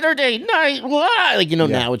is Saturday night. Why?" Like, you know,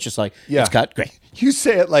 Yeah. now it's just like, Yeah. it's cut. Great. You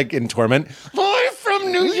say it like in torment. Live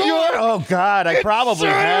from New York. Oh God, I probably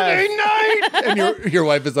Saturday have. night. And your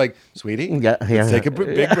wife is like, sweetie, Yeah, yeah. let's take a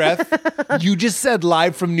big breath. You just said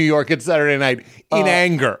live from New York at Saturday night in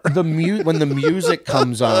anger. When the music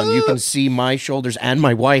comes on, you can see my shoulders and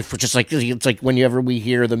my wife, which is like, it's like whenever we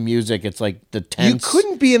hear the music, it's like the tense. You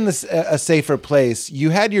couldn't be in a safer place. You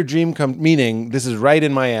had your dream come, meaning this is right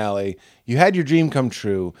in my alley. You had your dream come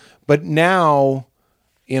true. But now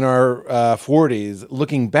in our 40s,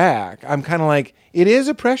 looking back, I'm kind of like, it is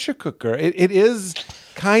a pressure cooker. It is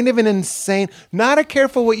kind of an insane, not a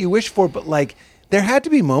careful what you wish for, but like there had to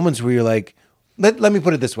be moments where you're like, let me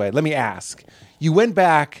put it this way. Let me ask. You went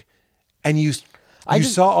back and you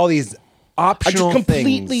saw all these optional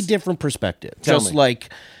completely things. different perspective. Tell Just me. like,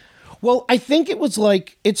 well, I think it was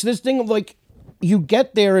like, it's this thing of like, you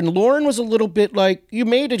get there and Lauren was a little bit like, you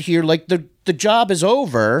made it here. Like the job is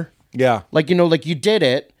over. Yeah. Like, you know, like you did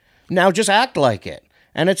it. Now just act like it.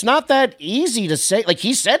 And it's not that easy to say. Like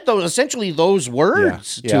he said those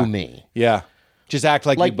words Yeah. to me. Yeah. Just act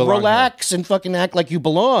like you Like belong here. relax and fucking act like you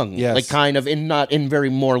belong. Yes. Like kind of not in very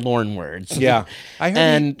more Lorne words. Yeah. I heard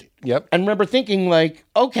and yep. and remember thinking like,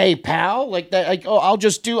 okay, pal, like that, like, oh, I'll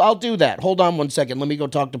do that. Hold on one second. Let me go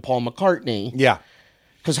talk to Paul McCartney. Yeah.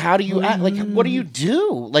 Because how do you act? Like, what do you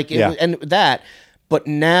do? Like, Yeah. and that. But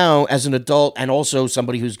now, as an adult, and also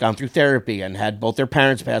somebody who's gone through therapy and had both their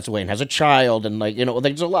parents pass away and has a child, and like, you know,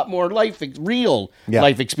 there's a lot more real Yeah.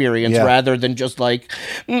 life experience Yeah. rather than just like,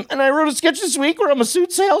 and I wrote a sketch this week where I'm a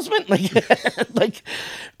suit salesman, like,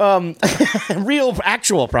 real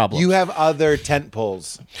actual problems. You have other tent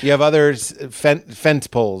poles. You have other fence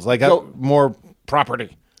poles, like more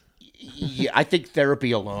property. Yeah, I think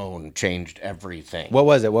therapy alone changed everything. What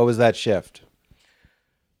was it? What was that shift?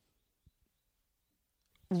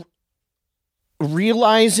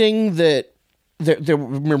 Realizing that there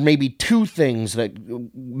were maybe 2 things that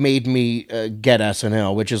made me get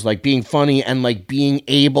SNL, which is like being funny and like being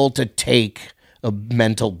able to take a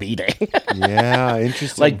mental beating. Yeah,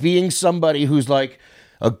 interesting. Like being somebody who's like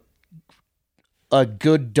a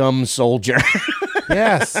good dumb soldier.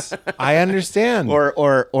 yes, I understand. or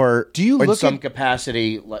Do you or in look some at-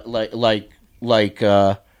 capacity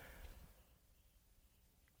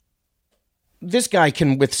this guy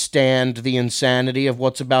can withstand the insanity of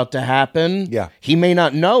what's about to happen. Yeah. He may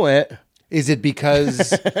not know it, Is it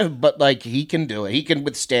because but like he can do it. He can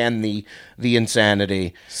withstand the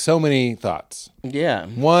insanity. so many thoughts? Yeah.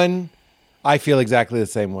 One, I feel exactly the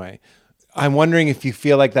same way. I'm wondering if you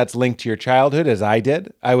feel like that's linked to your childhood, as I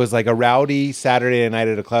did. I was like a rowdy Saturday night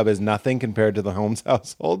at a club is nothing compared to the Holmes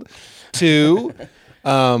household. 2,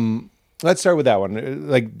 let's start with that one.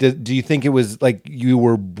 Like, do you think it was like you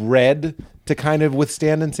were bred to kind of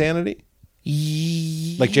withstand insanity?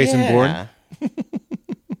 Like Jason Bourne?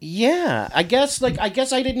 Yeah. I guess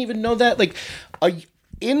I didn't even know that. Like,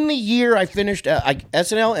 in the year I finished,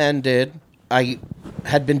 SNL ended. I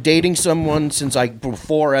had been dating someone since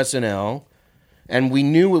before SNL, and we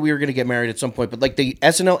knew we were going to get married at some point. But like the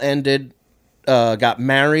SNL ended, got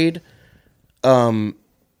married, had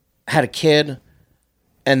a kid,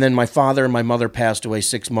 and then my father and my mother passed away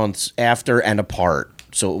 6 months after and apart.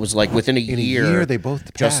 So it was like within a year, they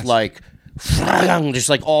both just passed. like just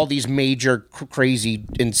like all these major, crazy,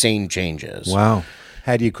 insane changes. Wow.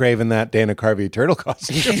 Had you craven that Dana Carvey turtle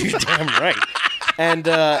costume? You're damn right.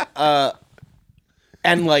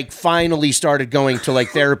 And like finally started going to like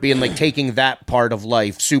therapy and like taking that part of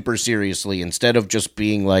life super seriously instead of just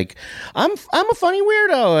being like, I'm a funny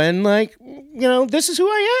weirdo and like, this is who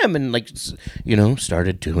I am, and like,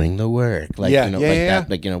 started doing the work, like, that,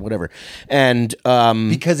 like, whatever. And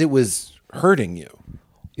because it was hurting you.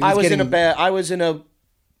 I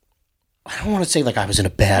don't want to say like I was in a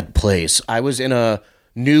bad place. I was in a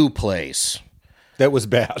new place. That was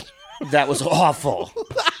bad. That was awful.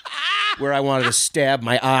 Where I wanted to stab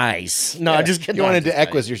my eyes. No, I'm just kidding. You wanted to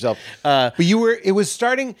Equus yourself. But it was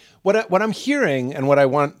starting, what I'm hearing and what I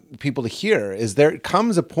want people to hear is there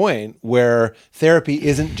comes a point where therapy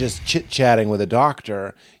isn't just chit-chatting with a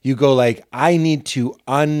doctor. You go like, I need to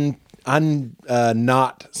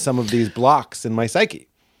knot some of these blocks in my psyche.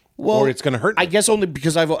 Well, or it's going to hurt me. I guess only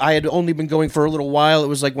because I had only been going for a little while. It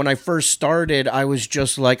was like when I first started, I was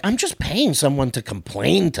just like, I'm just paying someone to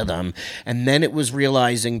complain to them. And then it was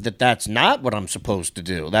realizing that that's not what I'm supposed to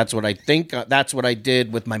do. That's what I think. That's what I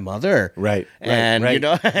did with my mother. Right. And, right. And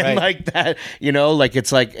like that, like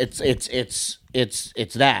it's like, it's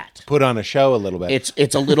that. Put on a show a little bit.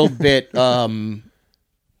 It's a little bit,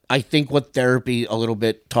 I think what therapy a little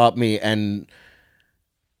bit taught me, and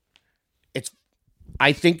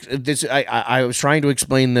I think this. I was trying to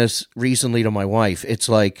explain this recently to my wife. It's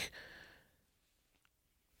like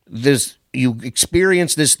this: you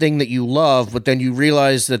experience this thing that you love, but then you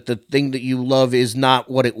realize that the thing that you love is not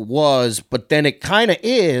what it was. But then it kind of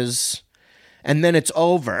is, and then it's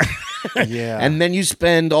over. Yeah. And then you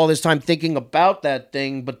spend all this time thinking about that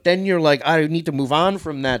thing, but then you're like, I need to move on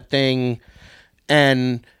from that thing,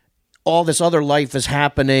 and all this other life is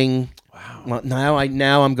happening. Well, now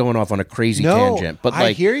I'm going off on a crazy tangent, but like,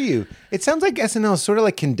 I hear you. It sounds like SNL is sort of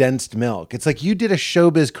like condensed milk. It's like you did a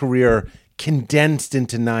showbiz career condensed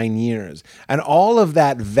into 9 years, and all of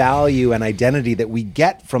that value and identity that we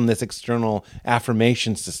get from this external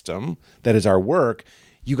affirmation system that is our work,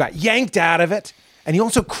 you got yanked out of it, and you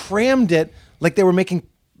also crammed it like they were making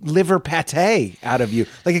liver pate out of you.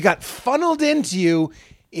 Like it got funneled into you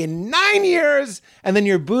in 9 years, and then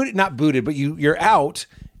you're not booted, but you're out.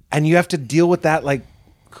 And you have to deal with that, like,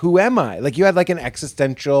 who am I? Like, you had, like, an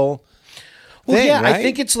existential thing, yeah, right? I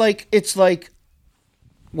think it's like,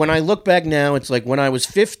 when I look back now, it's like when I was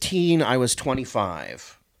 15, I was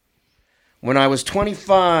 25. When I was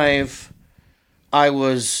 25, I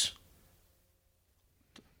was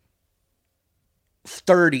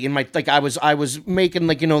 30. I was making,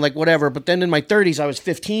 like, like, whatever. But then in my 30s, I was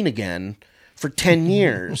 15 again for 10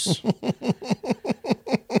 years.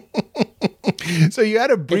 So you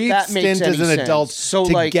had a brief stint as an adult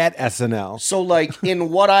to get SNL. So like in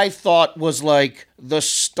what I thought was like the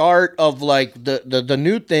start of like the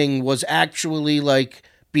new thing was actually like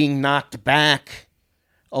being knocked back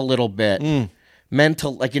a little bit.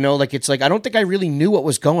 Mental, like, like it's like I don't think I really knew what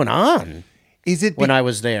was going on. Is it when I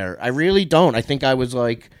was there? I really don't. I think I was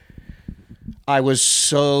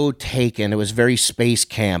so taken. It was very space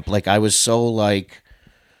camp. Like I was so like,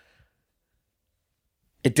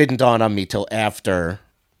 it didn't dawn on me till after.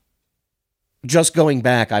 Just going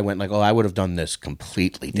back, I went like, oh, I would have done this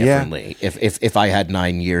completely differently if I had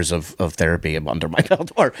 9 years of therapy under my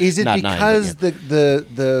belt. Or is it because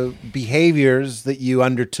the behaviors that you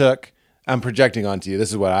undertook, I'm projecting onto you,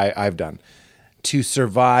 this is what I've done, to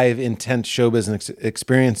survive intense show business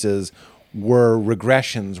experiences were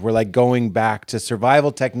regressions, were like going back to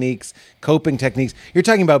survival techniques, coping techniques. You're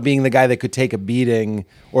talking about being the guy that could take a beating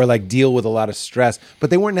or like deal with a lot of stress, but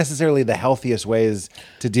they weren't necessarily the healthiest ways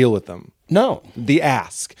to deal with them. No. The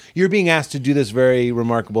ask. You're being asked to do this very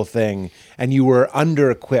remarkable thing, and you were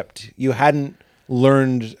under-equipped. You hadn't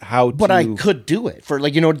learned how to... But I could do it. For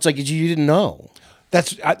like, it's like you didn't know.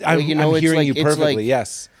 I'm hearing you perfectly,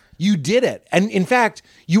 yes. You did it. And in fact,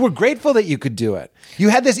 you were grateful that you could do it. You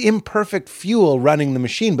had this imperfect fuel running the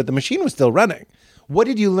machine, but the machine was still running. What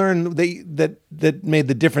did you learn that made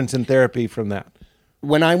the difference in therapy from that?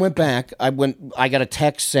 When I went back, I got a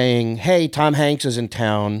text saying, hey, Tom Hanks is in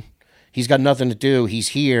town. He's got nothing to do. He's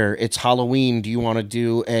here. It's Halloween. Do you want to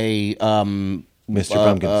do a... Mr.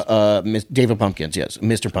 Pumpkins. David Pumpkins, yes.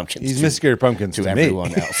 Mr. Pumpkins. He's Mr. Pumpkins to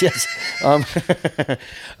everyone else, yes.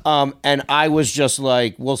 And I was just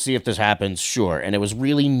like, we'll see if this happens, sure. And it was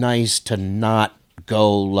really nice to not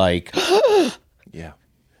go like... Yeah.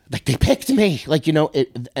 like they picked me, like,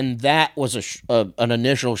 and that was an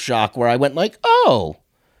initial shock where I went like, oh,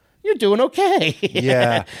 you're doing okay.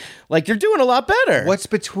 Yeah. Like you're doing a lot better. What's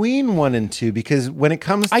between 1 and 2? Because when it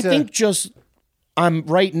comes to, I think just I'm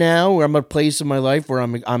right now where I'm at a place in my life where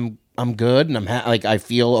I'm good and like I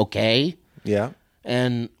feel okay. yeah,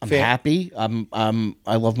 And I'm happy.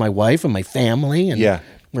 I love my wife and my family, and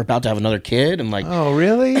we're about to have another kid, and like, oh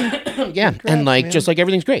really? yeah, and like just like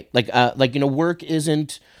everything's great. Like work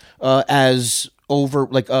isn't as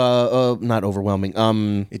not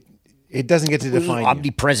overwhelming. It doesn't get to define you.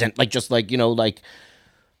 Omnipresent. Like just like like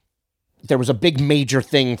there was a big major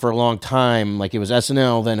thing for a long time. Like it was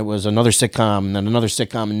SNL, then it was another sitcom, and then another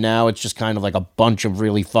sitcom, and now it's just kind of like a bunch of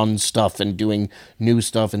really fun stuff and doing new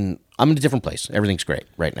stuff. And I'm in a different place. Everything's great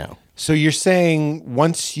right now. So you're saying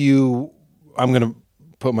I'm going to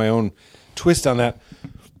put my own twist on that.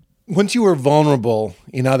 Once you were vulnerable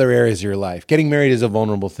in other areas of your life, getting married is a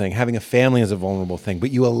vulnerable thing, having a family is a vulnerable thing,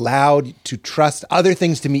 but you allowed to trust other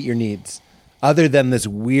things to meet your needs, other than this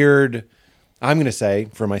weird, I'm going to say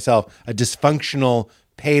for myself, a dysfunctional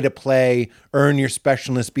pay to play, earn your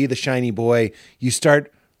specialness, be the shiny boy. You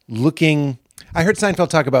start looking. I heard Seinfeld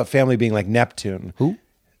talk about family being like Neptune. Who?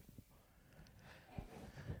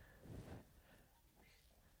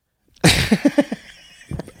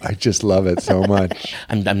 I just love it so much.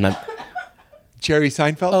 I'm not. Jerry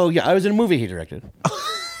Seinfeld? Oh yeah, I was in a movie he directed.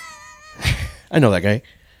 I know that guy.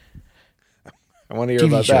 I want to hear TV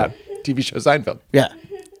about show. that. TV show Seinfeld. Yeah.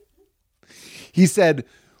 He said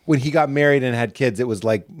when he got married and had kids, it was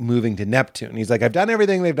like moving to Neptune. He's like, I've done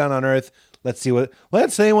everything they've done on Earth. Let's see what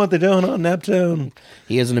they're doing on Neptune.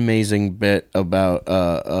 He has an amazing bit about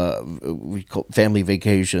we call family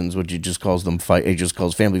vacations, which he just calls them fight. He just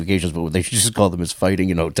calls family vacations, but they just call them as fighting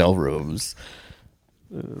in hotel rooms.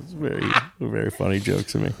 It's very funny joke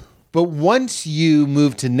to me. But once you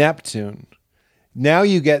move to Neptune, now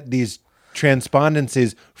you get these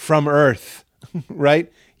transpondencies from Earth,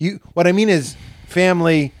 right? What I mean is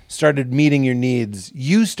family started meeting your needs.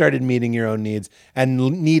 You started meeting your own needs and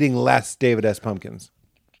needing less David S. Pumpkins.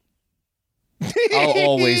 I'll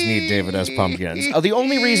always need David S. Pumpkins. The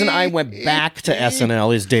only reason I went back to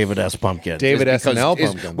SNL is David S. Pumpkins. David SNL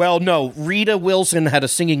Pumpkins. Well, no, Rita Wilson had a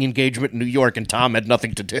singing engagement in New York and Tom had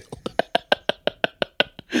nothing to do.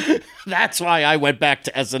 That's why I went back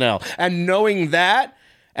to SNL. And knowing that,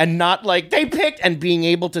 and not like they picked, and being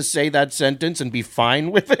able to say that sentence and be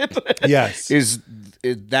fine with it, Yes. is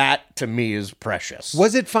that to me is precious.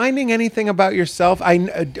 Was it finding anything about yourself? I'm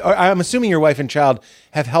assuming your wife and child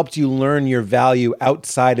have helped you learn your value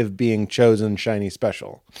outside of being chosen, shiny,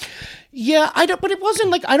 special. Yeah, but it wasn't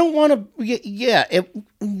like I don't want to. Yeah.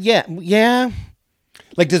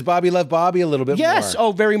 Like, does Bobby love Bobby a little bit more? Yes.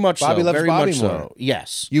 Oh, very much Bobby so. loves Very Bobby much more. so.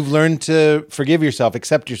 Yes. You've learned to forgive yourself,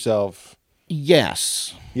 accept yourself.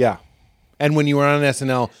 Yes. Yeah. And when you were on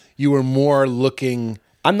SNL, you were more looking.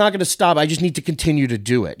 I'm not going to stop. I just need to continue to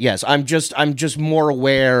do it. Yes, I'm just more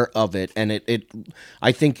aware of it, and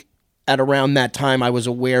I think at around that time I was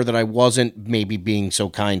aware that I wasn't maybe being so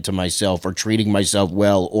kind to myself or treating myself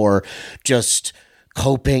well or just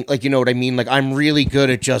coping, like, you know what I mean? Like, I'm really good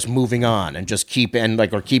at just moving on and just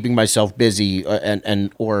or keeping myself busy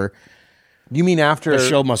or You mean after the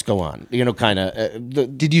show must go on, kind of.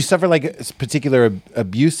 Did you suffer like particular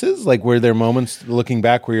abuses? Like, were there moments looking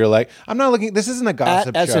back where you're like, I'm not looking, this isn't a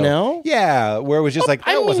gossip At show. SNL? Yeah, where it was just like,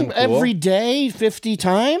 that wasn't cool. Every day, 50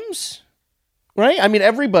 times, right? I mean,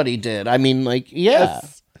 everybody did. I mean, like, yeah.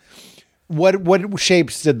 Yes. What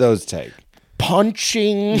shapes did those take?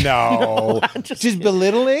 Punching. No. Just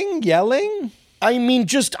belittling, yelling? I mean,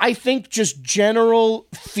 I think just general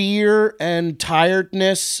fear and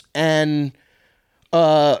tiredness and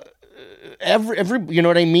every you know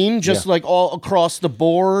what I mean? Just like all across the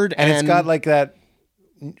board. And it's got like that,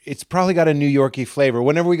 it's probably got a New York-y flavor.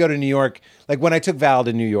 Whenever we go to New York, like when I took Val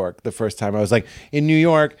to New York the first time, I was like, in New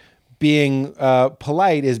York, being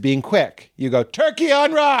polite is being quick. You go, turkey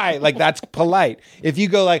on rye. Like, that's polite. If you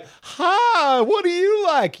go like, ha, what do you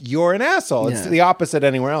like? You're an asshole. It's the opposite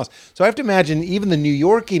anywhere else. So I have to imagine even the New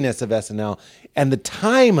Yorkiness of SNL and the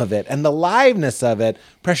time of it and the liveness of it,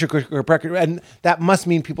 pressure cooker, and that must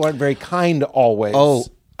mean people aren't very kind always. Oh,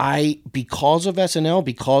 because of SNL,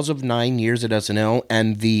 because of 9 years at SNL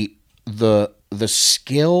and the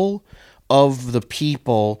skill of the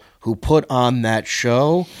people who put on that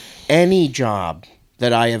show, any job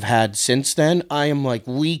that I have had since then, I am like,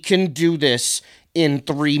 we can do this in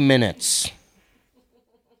 3 minutes.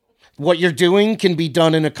 What you're doing can be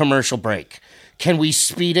done in a commercial break. Can we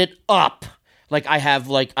speed it up? Like, I have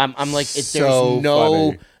like, I'm like, So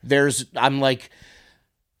funny. I'm like,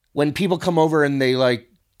 when people come over and they like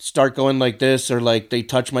start going like this, or like they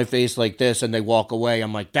touch my face like this and they walk away,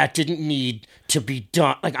 I'm like, that didn't need to be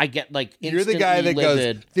done. Like I get like You're the guy that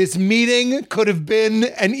livid. goes, this meeting could have been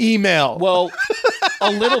an email. Well,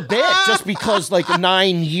 a little bit, just because like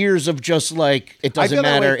 9 years of just like it doesn't feel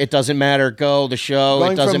that matter, way. it doesn't matter, go the show,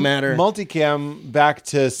 Going it doesn't from matter. multicam back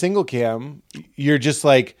to single cam, you're just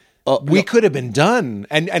like, we could have been done.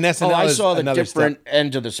 And SNL I is saw the another different step.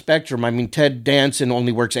 end of the spectrum. I mean, Ted Danson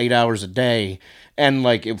only works 8 hours a day, and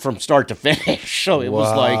like from start to finish. So it was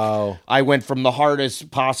Wow. like I went from the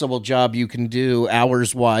hardest possible job you can do,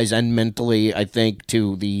 hours wise and mentally, I think,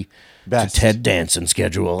 to the Best. Ted Danson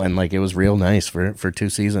schedule, and like it was real nice for 2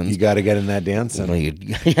 seasons. You got to get in that dancing. Well,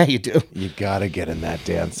 yeah, you do. You got to get in that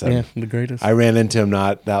dancing. Yeah, the greatest. I ran into him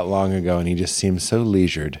not that long ago, and he just seems so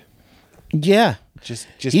leisured. Yeah, Just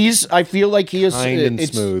he's. I feel like he is kind and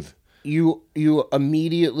it's- smooth. You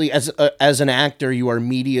immediately, as an actor, you are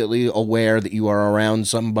immediately aware that you are around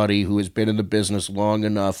somebody who has been in the business long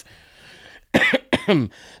enough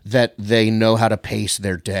that they know how to pace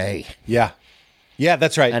their day, Yeah. Yeah,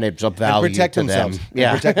 that's right. and it's a value and protect to themselves. them. And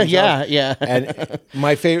Yeah, protect themselves. yeah. And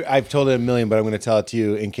my favorite, I've told it a million, but I'm going to tell it to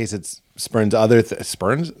you in case it spawns other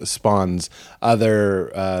Spurns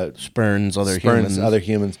other spurns humans. other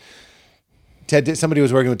humans. Somebody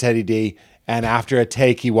was working with Teddy D, and after a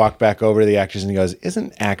take, he walked back over to the actors and he goes,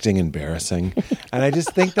 "Isn't acting embarrassing?" And I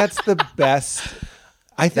just think that's the best.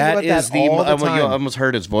 I think That about is that all the you time. almost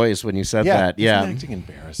heard his voice when you said Yeah, that. Yeah, isn't acting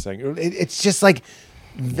embarrassing? It's just like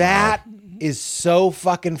that is so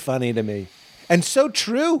fucking funny to me, and so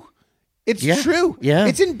true. It's Yeah, true. yeah.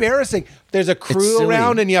 It's embarrassing. There's a crew silly.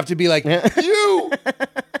 around, and you have to be like, you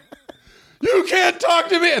can't talk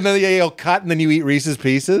to me, and then you'll cut, and then you eat Reese's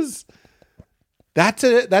Pieces. That's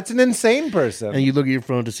an insane person. and you look at your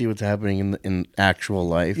phone to see what's happening in actual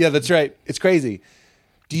life. Yeah, that's right. It's crazy.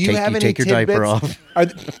 Do you have any take your diaper tidbits?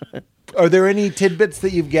 off. Are there any tidbits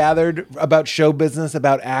that you've gathered about show business,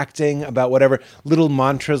 about acting, about whatever, little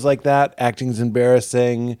mantras like that? Acting's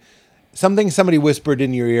embarrassing. Something somebody whispered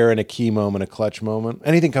in your ear in a key moment, a clutch moment.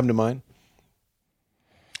 Anything come to mind?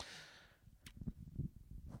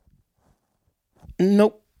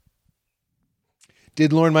 Nope.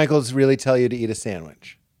 Did Lorne Michaels really tell you to eat a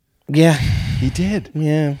sandwich? Yeah, He did.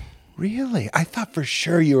 yeah. Really? I thought for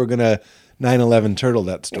sure you were going to 9/11 turtle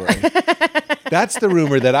that story. That's the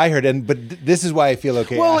rumor that I heard, but this is why I feel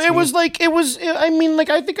okay. Well, asking it was. I mean, like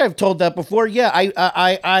I think I've told that before. Yeah,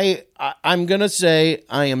 I'm gonna say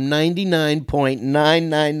I am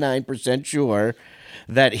 99.999% sure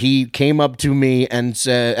that he came up to me and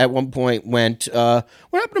said at one point went, "What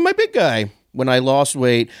happened to my big guy when I lost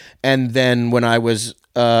weight?" And then when I was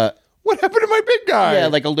What happened to my big guy? yeah,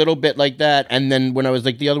 like a little bit like that. And then when I was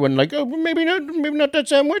like the other one, like, oh, maybe not that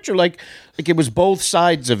sandwich, or like it was both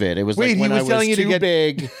sides of it. It was Wait, like he when was I was telling you to too get-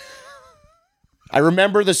 big. I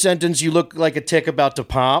remember the sentence, "You look like a tick about to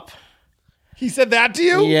pop." He said that to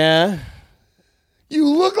you? Yeah, You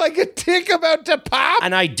look like a tick about to pop.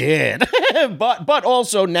 and I did. but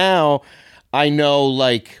also now I know,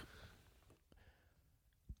 like,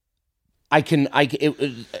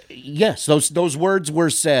 yes, those words were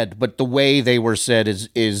said, but the way they were said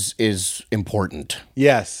is important.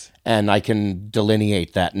 Yes. And I can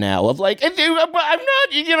delineate that now of like, I'm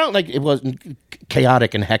not, like it wasn't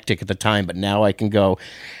chaotic and hectic at the time, but now I can go,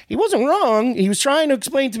 he wasn't wrong. He was trying to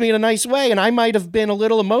explain to me in a nice way, and I might have been a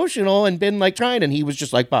little emotional and been like trying, and he was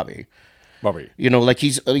just like, Bobby, like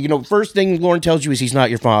he's, first thing Lauren tells you is he's not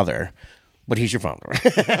your father. But he's your father,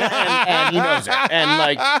 and he knows it,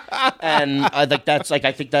 and I like that's like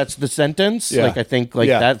I think that's the sentence. Yeah. Like I think like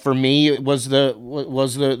Yeah. that for me it was the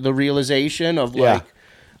realization of Yeah. like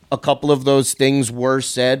a couple of those things were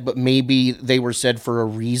said, but maybe they were said for a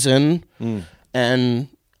reason, and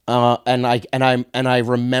I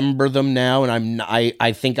remember them now, and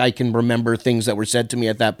I think I can remember things that were said to me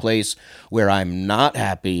at that place where I'm not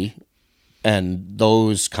happy, and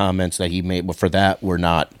those comments that he made for that were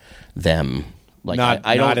not them. Like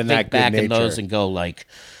I not don't in that think good back in those nature. and go like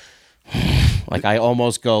I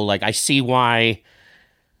almost go like I see why,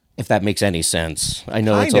 if that makes any sense. I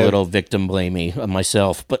know it's a Kind of. little victim blamey of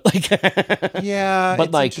myself, but like Yeah. but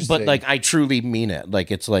it's like interesting. I truly mean it. Like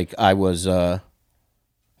it's like I was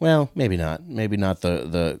well, maybe not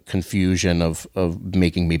the confusion of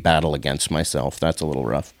making me battle against myself. That's a little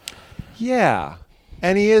rough. Yeah.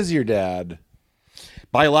 And he is your dad.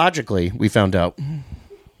 Biologically, we found out.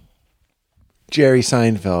 Jerry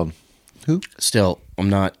Seinfeld. Still, I'm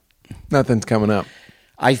not. Nothing's coming up.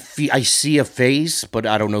 I see a face, but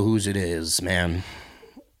I don't know whose it is, man.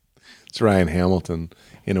 It's Ryan Hamilton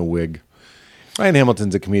in a wig. Ryan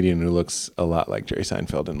Hamilton's a comedian who looks a lot like Jerry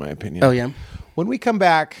Seinfeld, in my opinion. Oh yeah. When we come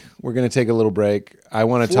back, we're going to take a little break. I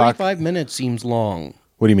want to talk. 45 minutes seems long.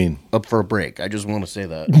 What do you mean? Up for a break. I just want to say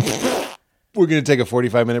that. We're going to take a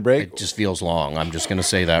 45-minute break. It just feels long. I'm just going to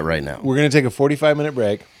say that right now. We're going to take a 45-minute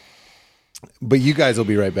break, but you guys will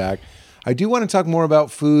be right back. I do want to talk more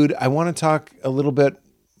about food. I want to talk a little bit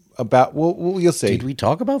about, well you'll see. Did we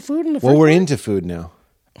talk about food in the first Well, we're one? into food now.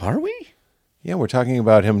 Are we? Yeah, we're talking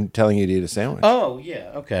about him telling you to eat a sandwich. Oh,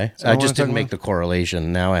 yeah. Okay. So I I just wanna talk didn't make the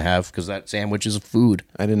correlation. Now I have, because that sandwich is food.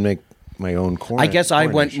 I didn't make my own corn. I guess I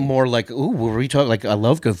went coronation. more like, ooh, were we talking, like, I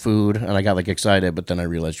love good food, and I got, like, excited, but then I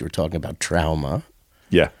realized you were talking about trauma.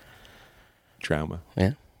 Yeah. Trauma.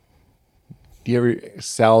 Yeah. Do you ever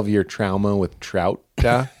salve your trauma with trout?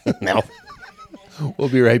 No. We'll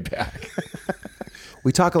be right back.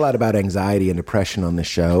 We talk a lot about anxiety and depression on the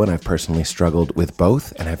show, and I've personally struggled with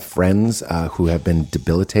both and have friends who have been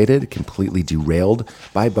debilitated, completely derailed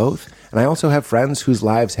by both. And I also have friends whose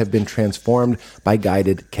lives have been transformed by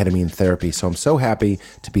guided ketamine therapy. So I'm so happy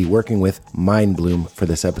to be working with Mind Bloom for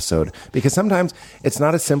this episode, because sometimes it's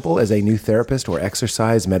not as simple as a new therapist or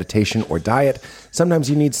exercise, meditation, or diet. Sometimes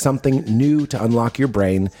you need something new to unlock your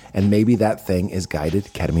brain, and maybe that thing is guided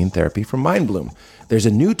ketamine therapy from Mind Bloom. There's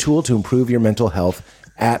a new tool to improve your mental health: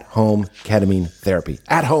 at-home ketamine therapy.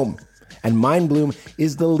 At home. And Mind Bloom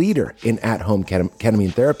is the leader in at-home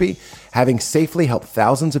ketamine therapy, having safely helped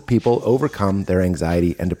thousands of people overcome their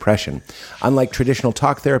anxiety and depression. Unlike traditional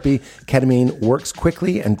talk therapy, ketamine works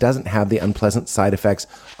quickly and doesn't have the unpleasant side effects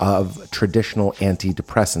of traditional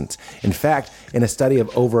antidepressants. In fact, in a study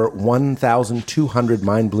of over 1,200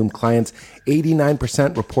 Mind Bloom clients,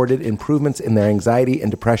 89% reported improvements in their anxiety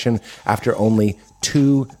and depression after only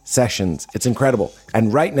 2 sessions. It's incredible.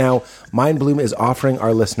 And right now, Mind Bloom is offering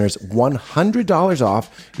our listeners $100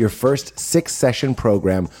 off your first 6-session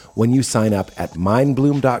program when you sign up at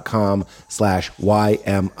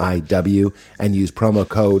mindbloom.com/YMIW and use promo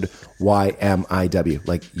code YMIW,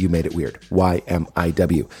 like you made it weird,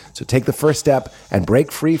 YMIW. So take the first step and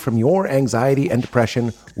break free from your anxiety and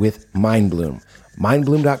depression with Mind Bloom.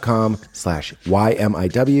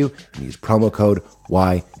 mindbloom.com/YMIW and use promo code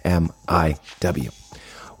YMIW.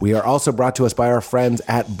 We are also brought to us by our friends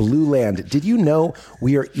at Blue Land. Did you know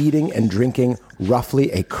we are eating and drinking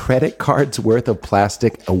roughly a credit card's worth of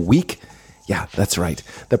plastic a week? Yeah, that's right.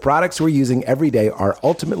 The products we're using every day are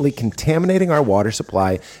ultimately contaminating our water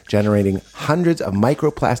supply, generating hundreds of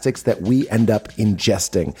microplastics that we end up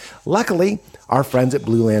ingesting. Luckily, our friends at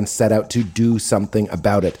Blue Land set out to do something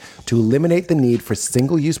about it, to eliminate the need for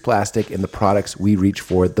single-use plastic in the products we reach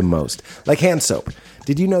for the most, like hand soap.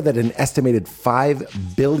 Did you know that an estimated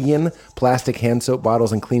 5 billion plastic hand soap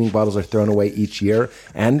bottles and cleaning bottles are thrown away each year?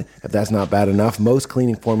 And if that's not bad enough, most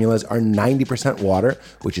cleaning formulas are 90% water,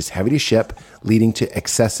 which is heavy to ship, leading to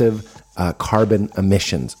excessive carbon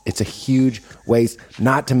emissions. It's a huge waste,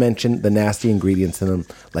 not to mention the nasty ingredients in them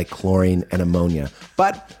like chlorine and ammonia.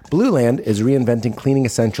 But Blue Land is reinventing cleaning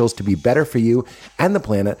essentials to be better for you and the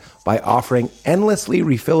planet by offering endlessly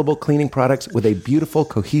refillable cleaning products with a beautiful,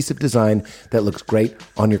 cohesive design that looks great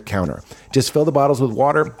on your counter. Just fill the bottles with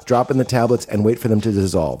water, drop in the tablets, and wait for them to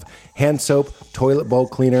dissolve. Hand soap, toilet bowl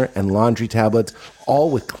cleaner, and laundry tablets,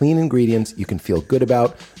 all with clean ingredients you can feel good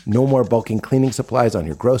about. No more bulking cleaning supplies on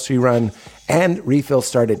your grocery run. And refills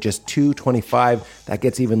start at just $2.25. That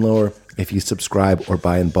gets even lower if you subscribe or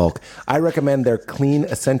buy in bulk. I recommend their Clean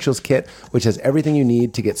Essentials Kit, which has everything you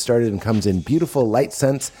need to get started and comes in beautiful light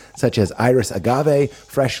scents such as iris agave,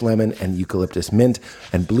 fresh lemon, and eucalyptus mint.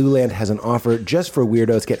 And Blue Land has an offer just for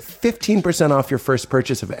weirdos. Get 15% off your first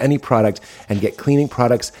purchase of any product and get cleaning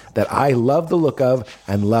products that I love the look of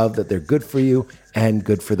and love that they're good for you and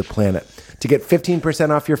good for the planet. To get 15%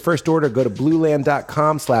 off your first order, go to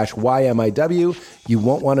blueland.com/YMIW. You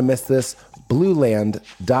won't want to miss this.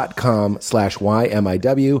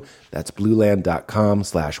 blueland.com/YMIW. That's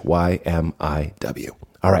blueland.com/YMIW.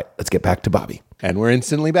 All right, let's get back to Bobby. And we're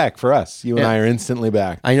instantly back for us. You and I are instantly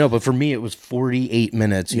back. I know, but for me, it was 48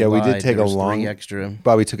 minutes. Yeah, we did take There a was long 3 extra.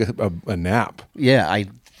 Bobby took a nap. Yeah, I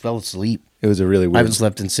fell asleep. It was a really I weird. haven't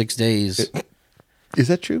slept in 6 days. Is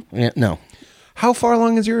that true? Yeah, no. How far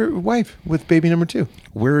along is your wife with baby number 2?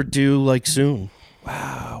 We're due like soon.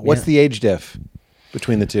 What's the age diff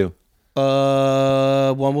between the two?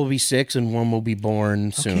 One will be 6 and one will be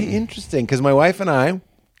born soon. Okay, interesting. Because my wife and I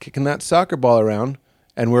kicking that soccer ball around,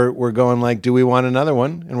 and we're going like, do we want another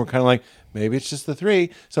one? And we're kind of like, maybe it's just the 3.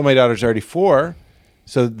 So my daughter's already 4.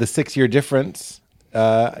 So the 6-year difference,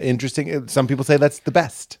 interesting. Some people say that's the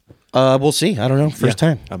best. We'll see. I don't know. First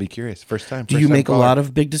time. I'll be curious. First time. Do you make a lot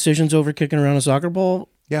of big decisions over kicking around a soccer ball?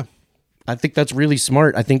 Yeah. I think that's really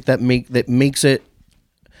smart. I think that makes it.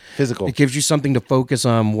 Physical. It gives you something to focus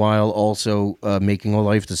on while also making a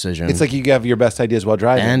life decision. It's like you have your best ideas while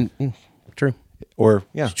driving. and true. Or,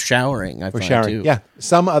 yeah. Showering, I Or find, showering. too. Yeah.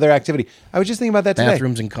 Some other activity. I was just thinking about that today.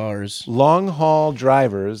 Bathrooms and cars. Long haul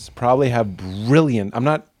drivers probably have brilliant, I'm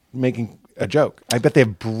not making a joke. I bet they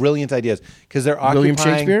have brilliant ideas because they're occupying. William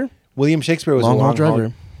Shakespeare? William Shakespeare was Long a haul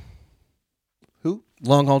driver. Who?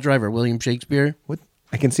 Long haul driver, William Shakespeare. What?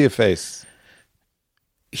 I can see a face.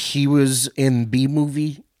 He was in B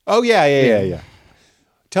movie. Oh, yeah.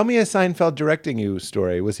 Tell me a Seinfeld directing you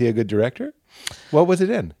story. Was he a good director? What was it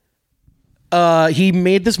in? He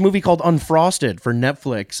made this movie called Unfrosted for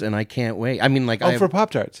Netflix, and I can't wait. I mean, like, Oh, for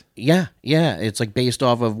Pop-Tarts. yeah. It's like based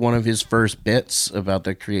off of one of his first bits about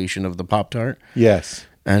the creation of the Pop-Tart, Yes.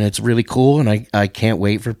 and it's really cool. And I can't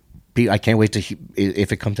wait for. I can't wait to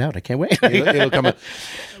if it comes out. I can't wait. It'll come out.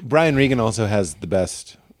 Brian Regan also has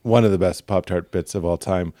one of the best Pop-Tart bits of all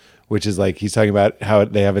time, which is like he's talking about how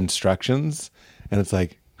they have instructions, and it's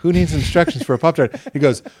like, who needs instructions for a Pop-Tart? He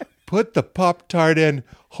goes, put the Pop-Tart in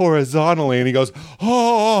horizontally, and he goes,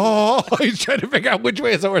 oh, he's trying to figure out which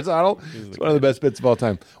way is horizontal. It's one of the best bits of all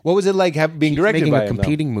time. What was it like being directed Making by a him, though?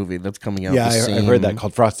 competing movie that's coming out. Yeah, the I heard that,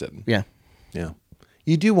 called Frosted. Yeah, Yeah.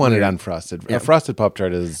 You do want it unfrosted. A frosted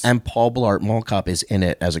Pop-Tart is... and Paul Blart Mall Cop is in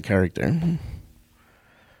it as a character.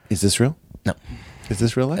 Is this real? No. Is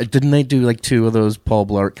this real life? Didn't they do like two of those Paul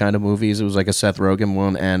Blart kind of movies? It was like a Seth Rogen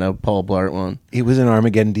one and a Paul Blart one. It was an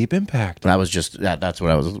Armageddon Deep Impact. That was just that's what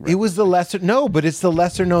I was. It was the lesser... No, but it's the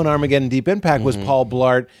lesser-known Armageddon Deep Impact was Paul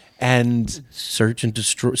Blart and... Search and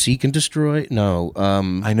Destroy, Seek and Destroy. No,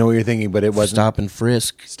 I know what you're thinking, but it wasn't... Stop and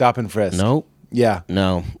Frisk. Stop and Frisk. Nope. Yeah.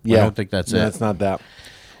 No, Yeah. I don't think that's No, it. that's not that.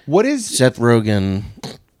 What is... Seth Rogen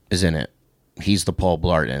is in it. He's the Paul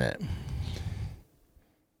Blart in it.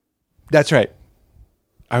 That's right.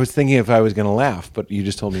 I was thinking if I was going to laugh, but you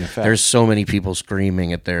just told me a fact. There's so many people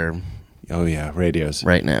screaming at their Oh, yeah, radios.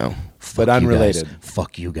 right now. But Fuck you unrelated. guys.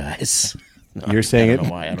 Fuck you guys. No, You're saying I it? don't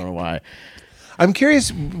know why. I don't know why. I'm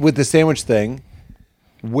curious with the sandwich thing,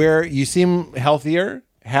 where you seem healthier,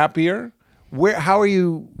 happier. How are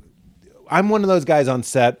you? I'm one of those guys on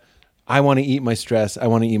set. I want to eat my stress. I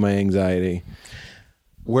want to eat my anxiety.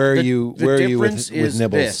 Where are you? The Where are you difference with is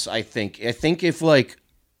nibbles? this, I think if like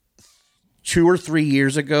 2 or 3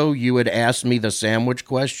 years ago you had asked me the sandwich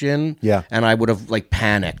question, Yeah. and I would have like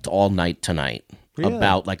panicked all night tonight Really?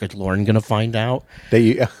 about like, is Lauren gonna find out?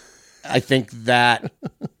 I think that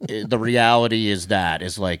the reality is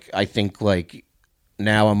like I think like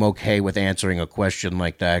now I'm okay with answering a question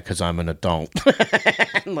like that because I'm an adult.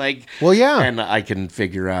 And like, Well, yeah. and I can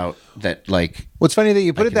figure out that like, What's funny that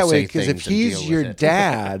you put I it can that way say because if things and he's deal your with it.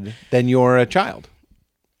 dad, then you're a child.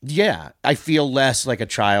 yeah, I feel less like a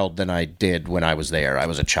child than I did when I was there. I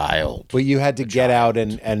was a child. But you had to get out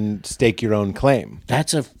and stake your own claim.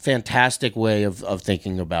 That's a fantastic way of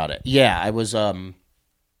thinking about it. Yeah, I was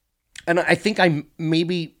and I think I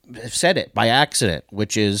maybe said it by accident,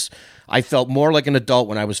 which is I felt more like an adult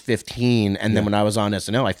when I was 15, and then when I was on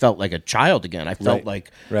SNL, I felt like a child again. I felt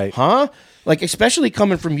Right. huh? Like, especially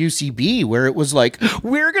coming from UCB, where it was like,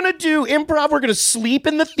 we're going to do improv, we're going to sleep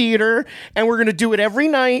in the theater, and we're going to do it every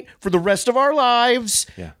night for the rest of our lives.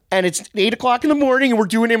 Yeah. And it's 8 o'clock in the morning, and we're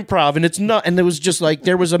doing improv, and it's not. And there was just like,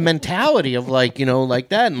 there was a mentality of like, you know, like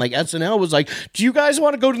that. And like SNL was like, do you guys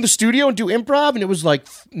want to go to the studio and do improv? And it was like,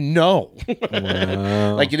 no.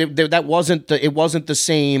 Wow. Like, it wasn't the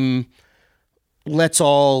same, let's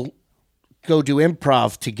all go do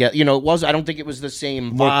improv together. You know, I don't think it was the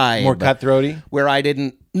same vibe. More cutthroaty? Where I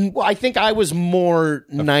didn't, well, I think I was more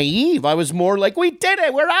naive. I was more like, we did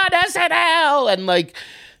it. We're on SNL. And like,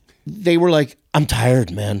 they were like, I'm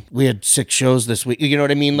tired, man. We had 6 shows this week. You know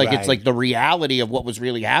what I mean? Like, Right. it's like the reality of what was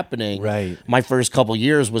really happening. Right. My first couple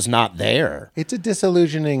years was not there. It's a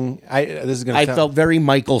disillusioning. I felt very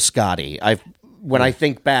Michael Scotty. When I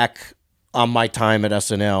think back on my time at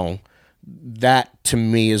SNL, that to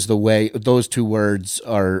me is the way. Those 2 words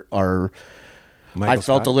are. I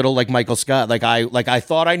felt a little like Michael Scott. Like I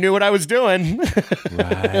thought I knew what I was doing,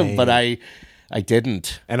 Right. but I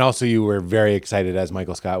didn't. And also, you were very excited, as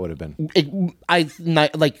Michael Scott would have been.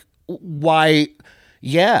 Like why?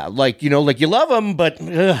 Yeah, like, you know, like you love him, but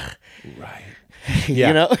ugh, Right.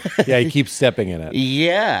 you know. Yeah, he keeps stepping in it.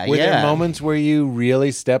 Yeah, Were yeah. there moments where you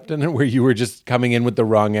really stepped in it, where you were just coming in with the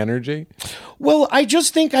wrong energy? Well, I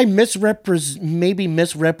just think I maybe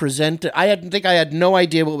misrepresented. I think I had no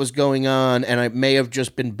idea what was going on, and I may have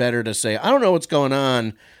just been better to say, I don't know what's going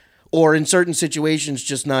on, or in certain situations,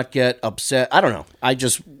 just not get upset. I don't know. I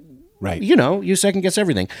just, Right. you know, you second guess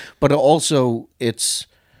everything. But also,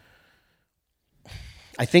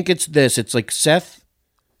 I think it's this. It's like Seth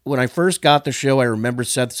when I first got the show, I remember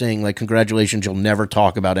Seth saying, like, congratulations, you'll never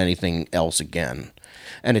talk about anything else again.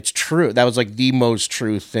 And it's true. That was like the most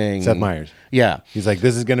true thing. Seth Meyers. Yeah. He's like,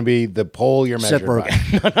 this is going to be the poll you're measured Seth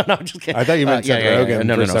Rogen. by. No, I'm just kidding. I thought you meant Seth Rogen.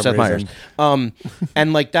 No, for Seth some Meyers. reason.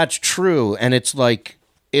 And like, that's true. And it's like,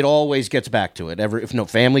 it always gets back to it. If no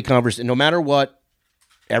family conversation, no matter what,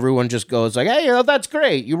 everyone just goes like, hey, that's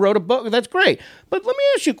great. You wrote a book. That's great. But let me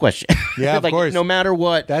ask you a question. Yeah, of like, course. No matter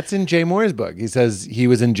what. That's in Jay Moore's book. He says he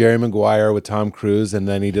was in Jerry Maguire with Tom Cruise, and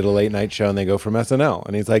then he did a late night show, and they go from SNL.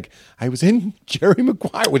 And he's like, I was in Jerry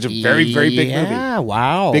Maguire, which is a very, very big movie. Yeah,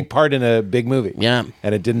 wow. Big part in a big movie. Yeah.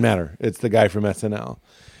 And it didn't matter. It's the guy from SNL.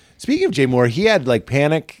 Speaking of Jay Moore, he had like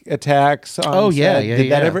panic attacks on set.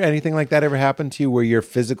 Did that anything like that ever happen to you where your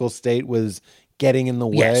physical state was getting in the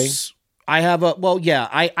way? Yes. I have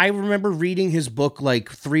I remember reading his book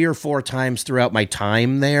like 3 or 4 times throughout my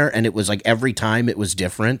time there, and it was like every time it was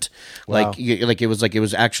different. Wow. It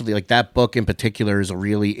was actually like that book in particular is a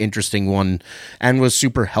really interesting one and was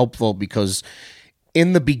super helpful because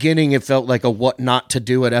in the beginning it felt like a what not to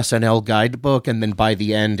do at SNL guidebook, and then by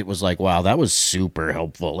the end it was like, wow, that was super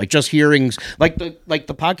helpful. Like just hearing like the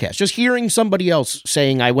podcast, just hearing somebody else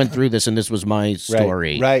saying I went through this and this was my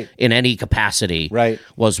story right. in any capacity Right.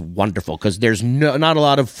 was wonderful because there's not a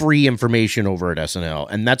lot of free information over at SNL.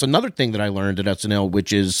 And that's another thing that I learned at SNL,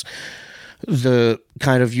 which is the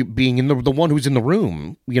kind of you being in the one who's in the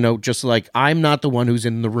room, just like I'm not the one who's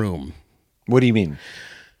in the room. What do you mean?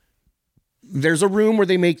 There's a room where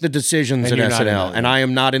they make the decisions And at you're not in SNL, that and room. I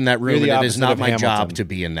am not in that room, You're the and it is opposite not of my Hamilton. job to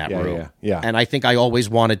be in that room. Yeah. And I think I always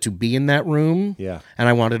wanted to be in that room. Yeah. And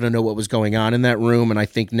I wanted to know what was going on in that room, and I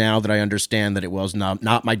think now that I understand that it was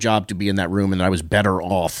not my job to be in that room, and that I was better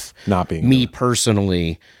off Not being me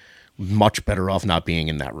personally, much better off not being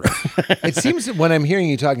in that room. It seems that when I'm hearing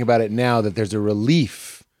you talking about it now that there's a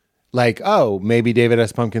relief. Like, oh, maybe David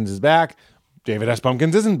S. Pumpkins is back. David S.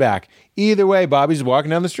 Pumpkins isn't back. Either way, Bobby's walking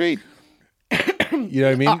down the street. You know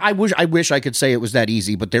what I mean? I wish I could say it was that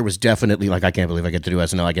easy, but there was definitely like, I can't believe I get to do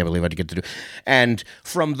SNL. I can't believe I get to do. And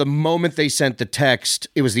from the moment they sent the text,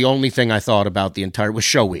 it was the only thing I thought about the entire, was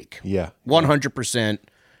show week. Yeah. 100%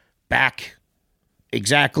 back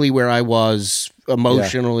exactly where I was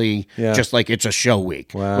emotionally, Yeah. just like it's a show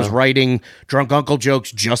week. Wow. Was writing drunk uncle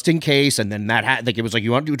jokes just in case, and then that like it was like,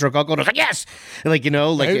 you want to do drunk uncle? And I was like, yes, and like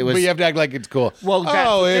it was. But you have to act like it's cool. Well,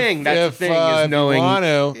 that's the thing. That's the thing is knowing. You want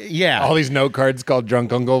to, yeah, all these note cards called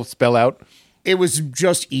drunk uncle spell out. it was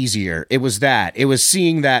just easier. It was that. It was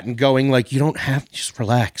seeing that and going like, you don't have to, just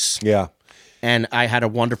relax. Yeah. And I had a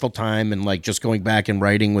wonderful time, and like just going back and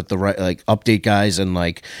writing with the like update guys, and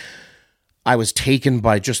like I was taken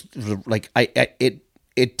by just like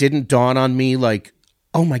it didn't dawn on me like,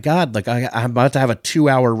 oh my God, like I'm about to have a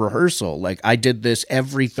 2-hour rehearsal. Like I did this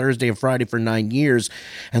every Thursday and Friday for 9 years,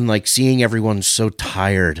 and like seeing everyone so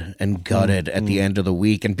tired and gutted at the end of the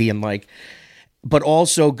week, and being like, but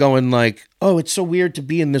also going like, oh, it's so weird to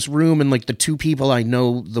be in this room, and like the 2 people I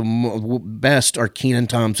know the best are Kenan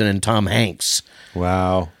Thompson and Tom Hanks.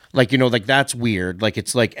 Wow. Like, like that's weird. Like,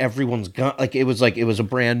 it's like everyone's got, like, it was a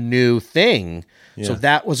brand new thing. Yeah. So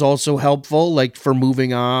that was also helpful, like, for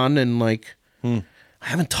moving on. And like, I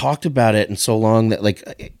haven't talked about it in so long that,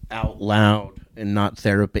 like, out loud and not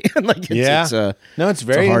therapy. Like, it's no, it's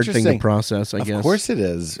very hard interesting thing to process, I guess. Of course it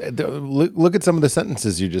is. Look at some of the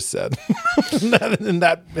sentences you just said in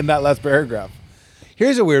that last paragraph.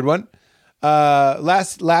 Here's a weird one.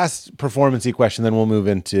 Last performance-y question, then we'll move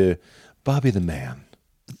into Bobby the Man.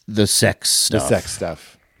 The sex stuff.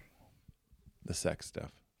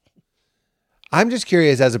 I'm just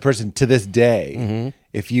curious, as a person to this day,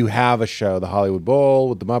 if you have a show, the Hollywood Bowl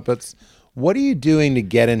with the Muppets, what are you doing to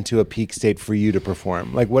get into a peak state for you to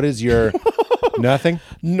perform? Like, what is your nothing?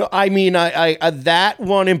 No, I mean, I that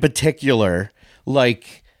one in particular,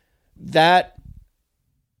 like that.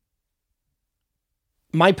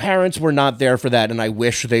 My parents were not there for that, and I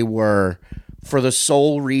wish they were, for the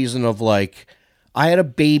sole reason of like, I had a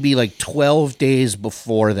baby like 12 days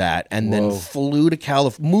before that, and then flew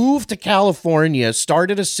to moved to California,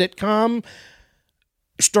 started shooting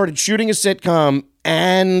a sitcom,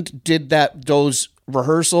 and did those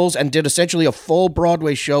rehearsals, and did essentially a full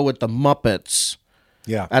Broadway show with the Muppets.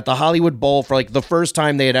 Yeah. At the Hollywood Bowl for like the first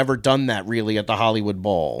time they had ever done that, really, at the Hollywood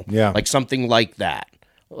Bowl. Yeah. Like something like that.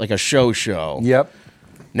 Like a show. Yep.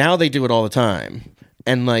 Now they do it all the time.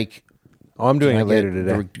 And like, oh, I'm doing it later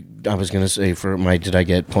today. I was going to say did I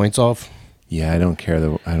get points off? Yeah, I don't care.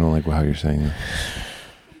 I don't like how you're saying that.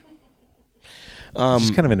 It's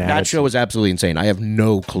just kind of an attitude. That show was absolutely insane. I have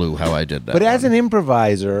no clue how I did that. But as an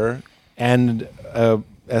improviser and a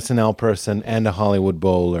SNL person and a Hollywood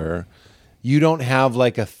bowler, you don't have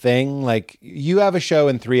like a thing, like you have a show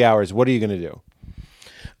in 3 hours. What are you going to do?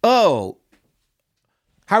 Oh,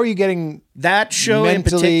 how are you getting that show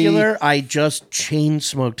mentally... in particular? I just chain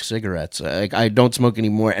smoked cigarettes. I don't smoke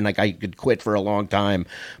anymore, and like I could quit for a long time,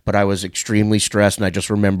 but I was extremely stressed, and I just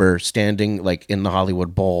remember standing like in the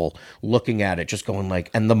Hollywood Bowl, looking at it, just going like,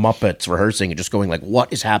 and the Muppets rehearsing, and just going like,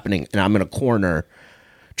 what is happening? And I'm in a corner,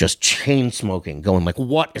 just chain smoking, going like,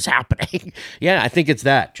 what is happening? Yeah, I think it's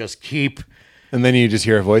that. Just keep. And then you just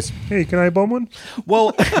hear a voice. Hey, can I bum one?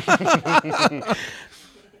 Well.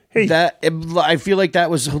 Hey. I feel like that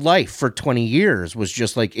was life for 20 years, was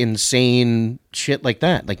just like insane shit like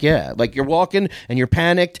that. Like, yeah, like you're walking and you're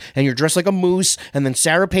panicked and you're dressed like a moose, and then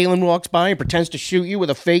Sarah Palin walks by and pretends to shoot you with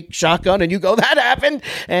a fake shotgun, and you go, that happened,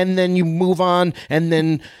 and then you move on, and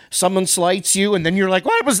then someone slights you, and then you're like,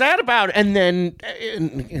 what was that about? And then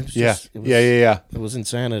it was just, It was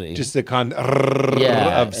insanity. Just the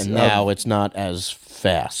and now it's not as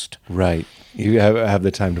fast. Right. You have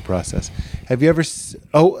the time to process. Have you ever...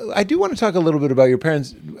 Oh, I do want to talk a little bit about your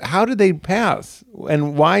parents. How did they pass?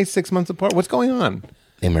 And why 6 months apart? What's going on?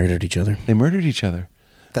 They murdered each other. They murdered each other.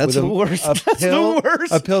 That's the worst. That's the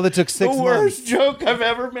worst. A pill that took 6 months. The worst joke I've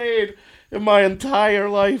ever made in my entire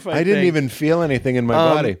life, I didn't even feel anything in my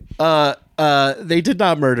body. They did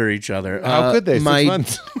not murder each other. How could they? 6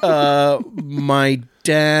 months. My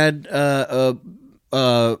dad...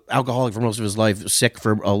 alcoholic for most of his life, sick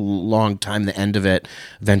for a long time. The end of it,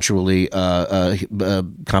 eventually,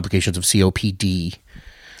 complications of COPD.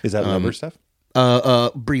 Is that liver stuff?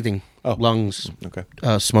 Breathing, lungs. Okay.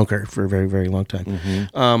 Smoker for a very, very long time.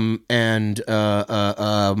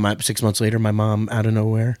 Mm-hmm. My 6 months later, my mom out of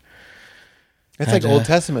nowhere. It's like Old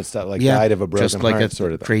Testament stuff, like died of a broken just like heart, a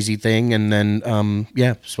sort of thing. Crazy thing. And then,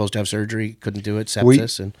 supposed to have surgery, couldn't do it,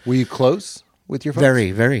 sepsis. Were you close with your folks?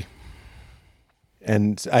 Very, very.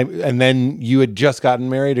 And then you had just gotten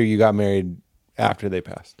married, or you got married after they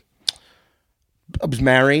passed? I was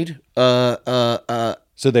married. So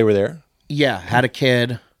they were there? Yeah, had a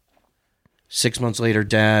kid. 6 months later,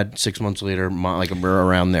 dad. 6 months later, mom, like we're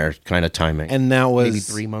around there kind of timing. And that was... maybe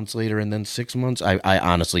 3 months later, and then 6 months. I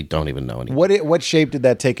honestly don't even know anymore. What shape did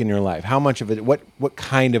that take in your life? How much of it? What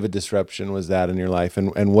kind of a disruption was that in your life,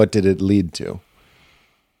 and what did it lead to?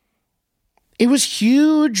 It was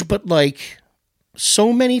huge, but like...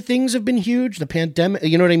 so many things have been huge. The pandemic,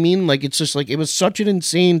 you know what I mean? Like, it's just like, it was such an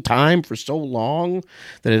insane time for so long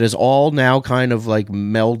that it is all now kind of like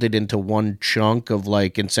melded into one chunk of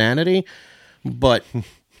like insanity. But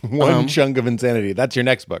one chunk of insanity. That's your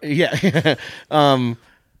next book. Yeah.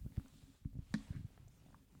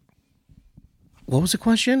 What was the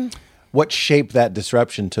question? What shape that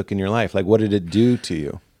disruption took in your life? Like, what did it do to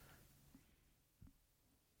you?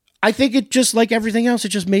 I think it just, like everything else, it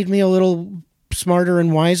just made me a little smarter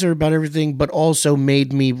and wiser about everything, but also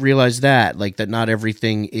made me realize that not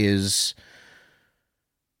everything is,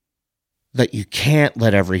 that you can't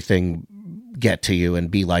let everything get to you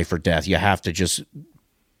and be life or death. You have to just,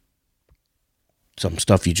 some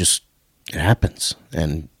stuff it happens,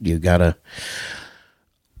 and you gotta.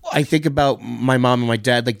 I think about my mom and my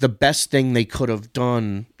dad, like the best thing they could have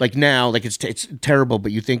done, like now, like it's terrible,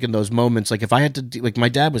 but you think in those moments, like if I had to do, like my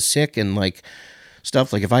dad was sick and like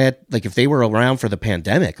stuff, like if they were around for the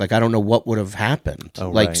pandemic, like I don't know what would have happened.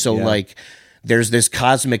 Like there's this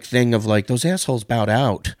cosmic thing of like those assholes bowed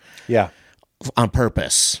out. Yeah. On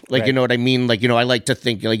purpose. Like, you know what I mean? Like, I like to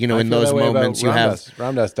think like, in those moments you have...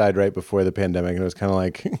 Ram Dass died right before the pandemic, and it was kind of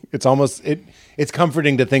like, it's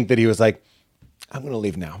comforting to think that he was like, I'm going to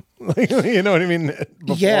leave now. You know what I mean?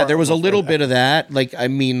 Yeah, there was a little bit of that. Like, I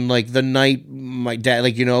mean, like the night my dad,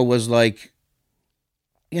 like, was like,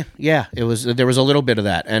 yeah, there was a little bit of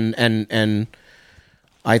that. And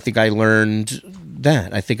I think I learned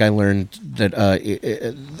that.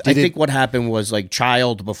 I think what happened was like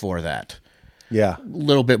child before that. Yeah. A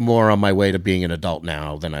little bit more on my way to being an adult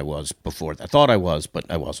now than I was before. I thought I was, but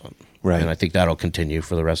I wasn't. Right. And I think that'll continue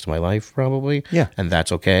for the rest of my life, probably. Yeah. And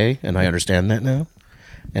that's okay. And I understand that now.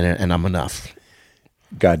 And I'm enough.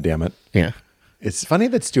 God damn it. Yeah. It's funny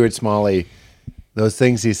that Stuart Smalley, those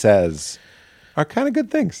things he says are kind of good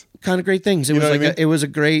things. Kind of great things. It was a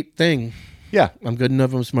great thing. Yeah, I'm good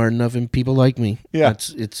enough. I'm smart enough, and people like me. Yeah,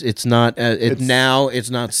 it's not now. It's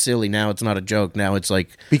not silly. Now it's not a joke. Now it's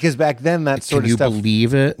like, because back then that sort of stuff. Can you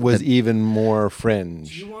believe it? Was even more fringe.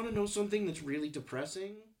 Do you want to know something that's really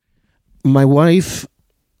depressing? My wife.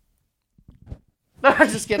 I'm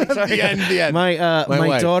just kidding. Sorry. The end.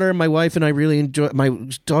 My daughter, my wife, and I really enjoy. My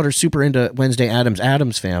daughter's super into Wednesday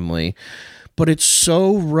Addams Family, but it's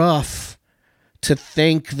so rough to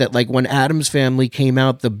think that like when Addams Family came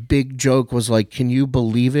out, the big joke was like, can you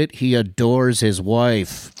believe it? He adores his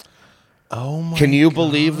wife. Oh my! Can you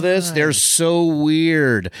believe this? They're so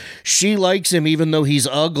weird. She likes him even though he's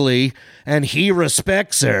ugly, and he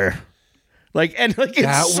respects her. Like, and like,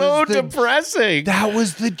 it's so depressing. That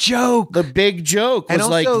was the joke. The big joke was And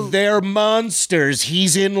also- like, they're monsters.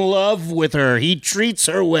 He's in love with her. He treats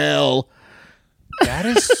her well. That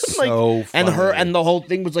is Like, so funny. and the whole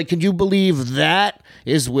thing was like, can you believe that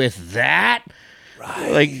is with that?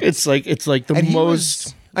 Right. Like, it's like the And he most.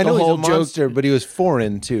 was- I know the he's a whole joke. monster, but he was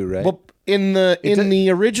foreign too, right? Well, in the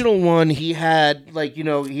original one, he had like, you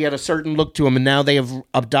know, he had a certain look to him, and now they have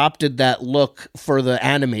adopted that look for the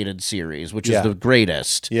animated series, which is the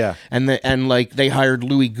greatest. Yeah. And like they hired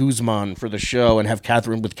Louis Guzman for the show and have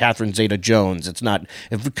Catherine Zeta-Jones. It's not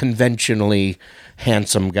a conventionally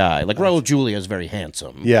handsome guy. Like Raul Julia is very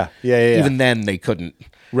handsome. yeah. Even then, they couldn't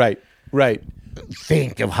right.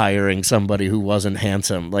 think of hiring somebody who wasn't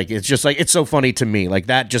handsome. Like, it's just like, it's so funny to me. Like,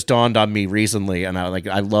 that just dawned on me recently, and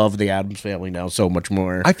I love the Addams Family now so much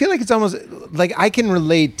more. I feel like it's almost like I can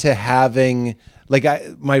relate to having like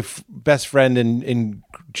my best friend in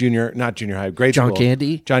not junior high, grade John school.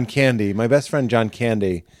 Candy? John Candy. My best friend John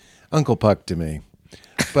Candy, Uncle Puck to me.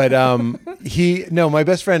 But my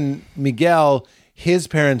best friend Miguel, his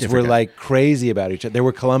parents were like crazy about each other. They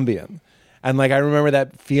were Colombian. And like I remember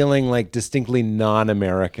that feeling like distinctly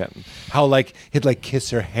non-American. How like he'd like kiss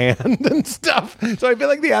her hand and stuff. So I feel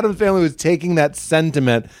like the Addams Family was taking that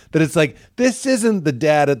sentiment that it's like this isn't the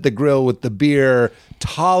dad at the grill with the beer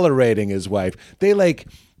tolerating his wife.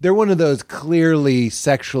 They're one of those clearly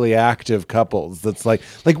sexually active couples. That's like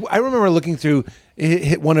I remember looking through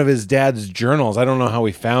one of his dad's journals. I don't know how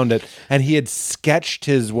he found it, and he had sketched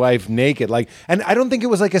his wife naked. And I don't think it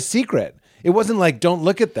was like a secret. It wasn't like, don't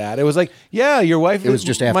look at that. It was like, yeah, your wife. It was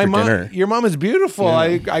just after dinner. Your mom is beautiful.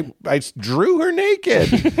 Yeah. I drew her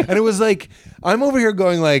naked, and it was like I'm over here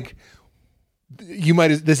going like,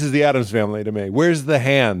 this is the Addams Family to me. Where's the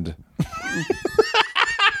hand?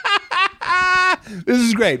 This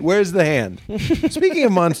is great. Where's the hand? Speaking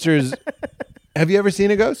of monsters, have you ever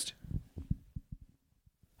seen a ghost?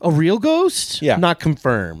 A real ghost? Yeah. Not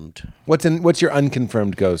confirmed. What's your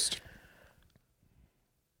unconfirmed ghost?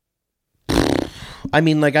 I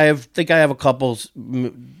mean, like, I think I have a couple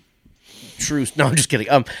true. No, I'm just kidding.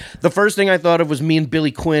 The first thing I thought of was me and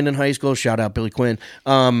Billy Quinn in high school. Shout out Billy Quinn.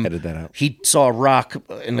 Edit that out. He saw a rock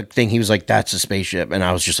in the thing. He was like, "That's a spaceship," and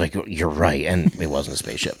I was just like, "You're right," and it wasn't a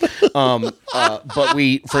spaceship. But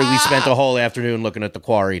we spent a whole afternoon looking at the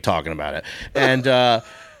quarry, talking about it, and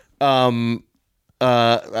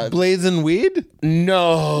blazing weed?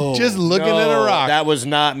 no, Just looking at a rock. That was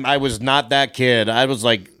not. I was not that kid. I was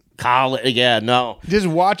like college. Yeah, no. Just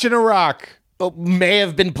watching a rock But may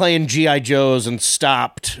have been playing G.I. Joes and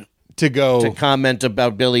stopped to comment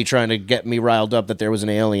about Billy trying to get me riled up that there was an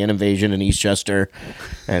alien invasion in Eastchester,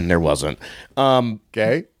 and there wasn't.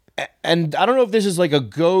 Okay. And I don't know if this is like a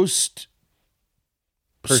ghost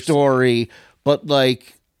story, but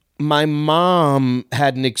like my mom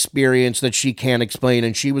had an experience that she can't explain,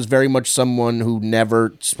 and she was very much someone who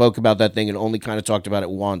never spoke about that thing and only kind of talked about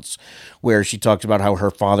it once, where she talked about how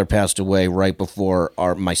her father passed away right before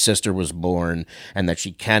my sister was born, and that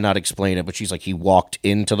she cannot explain it, but she's like, he walked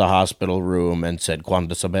into the hospital room and said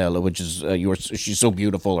 "Quando Sabella," which is she's so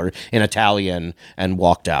beautiful, or in Italian, and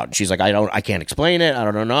walked out. She's like, I can't explain it, I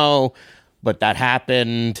don't know, but that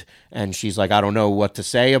happened. And she's like, I don't know what to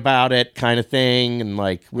say about it, kind of thing. And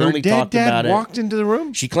like, we only talked about it. Walked into the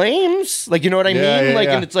room? She claims, like, you know what I mean? Yeah, like,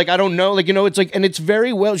 yeah. and it's like, I don't know, like, you know, it's like, and it's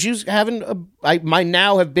very well. She's having my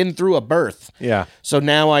now have been through a birth. Yeah. So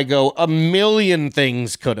now I go, a million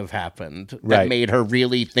things could have happened that Right. made her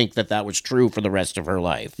really think that was true for the rest of her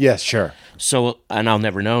life. Yes, sure. So, and I'll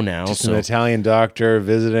never know now. Just so an Italian doctor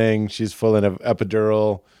visiting. She's full of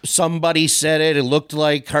epidural. somebody said it. It looked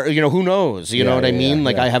like her. You know, who knows? You know what I mean? yeah,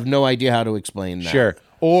 Like, yeah. I have no idea how to explain that. Sure.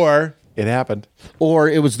 Or it happened. Or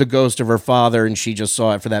it was the ghost of her father, and she just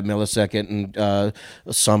saw it for that millisecond, and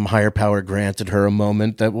some higher power granted her a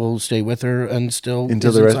moment that will stay with her and still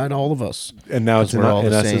is inside all of us. And now it's in we're all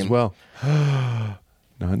the us same. as well.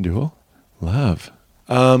 Non-dual love.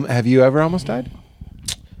 Have you ever almost died?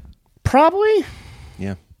 Probably.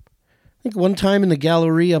 Yeah. I think one time in the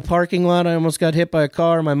Galleria parking lot, I almost got hit by a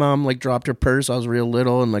car. My mom like dropped her purse. I was real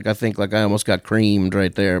little, and like I think like I almost got creamed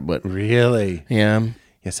right there. But Really? yeah,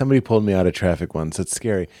 Yeah, somebody pulled me out of traffic once. It's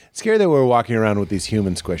scary. It's scary that we're walking around with these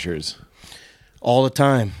human squishers. all the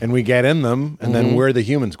time. And we get in them, and then we're the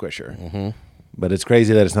human squisher. Mm-hmm. But it's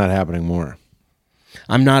crazy that it's not happening more.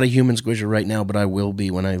 I'm not a human squisher right now, but I will be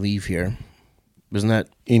when I leave here. Isn't that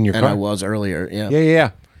In your and car? I was earlier. Yeah.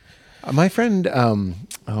 Yeah. My friend,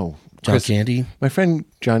 John Chris- Candy. My friend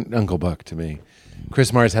John, Uncle Buck to me,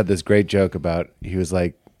 Chris Mars had this great joke about, he was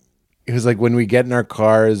like, when we get in our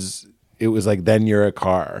cars, it was like, then you're a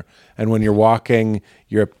car. And when you're walking,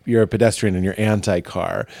 you're a pedestrian and you're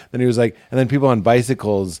anti-car. Then he was like, and then people on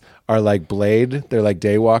bicycles are like Blade. They're like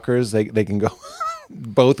day walkers. They can go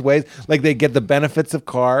both ways. Like they get the benefits of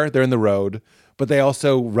car. They're in the road, but they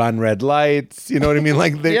also run red lights. You know what I mean?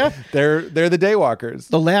 Like they're the day walkers.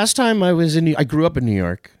 The last time I was I grew up in New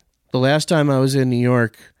York. The last time I was in New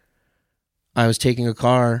York, I was taking a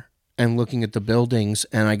car and looking at the buildings,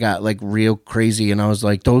 and I got like real crazy, and I was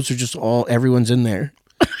like, those are just everyone's in there.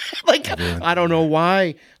 Like, I don't know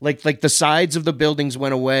why. Like the sides of the buildings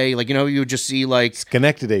went away. Like, you would just see like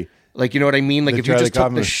Schenectady. Like, you know what I mean? Like, if you Charlie just took the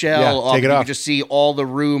Kaufman. shell off, take it you off. could just see all the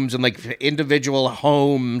rooms and, like, individual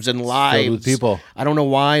homes and lives. with people. I don't know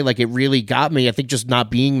why. Like, it really got me. I think just not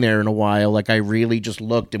being there in a while, like, I really just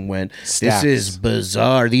looked and went, Stacks. this is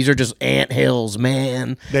bizarre. These are just anthills,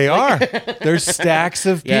 man. They are. There's stacks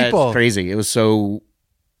of Yeah, people. it's crazy. It was so...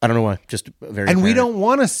 I don't know why. Just very And we apparent. don't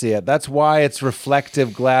want to see it. That's why it's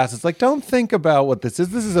reflective glass. It's like, don't think about what this is.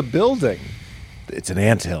 This is a building. It's an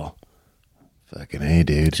anthill. Fucking hey,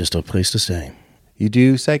 dude. Just a place to stay. You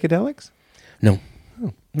do psychedelics? No.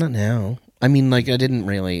 Not now. I mean, like, I didn't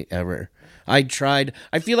really ever. I tried.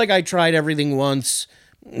 I feel like I tried everything once.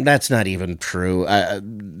 That's not even true.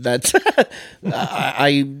 That's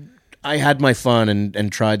I had my fun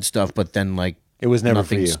and tried stuff, but then, like, It was never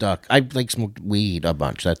nothing for you. stuck. I, like, smoked weed a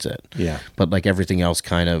bunch. That's it. Yeah. But, like, everything else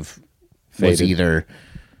kind of was Faded. either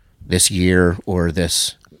this year or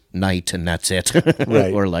this night, and that's it.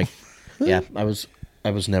 Right. Or, like, yeah, I was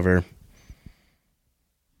never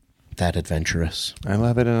that adventurous. I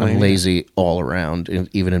love it. And I'm lazy all around,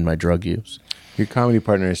 even in my drug use. Your comedy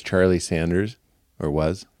partner is Charlie Sanders, or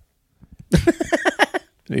was?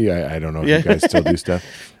 Yeah, I don't know if you guys still do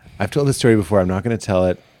stuff. I've told this story before. I'm not going to tell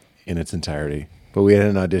it in its entirety. But we had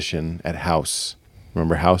an audition at House.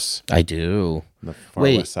 Remember House? I do. On the far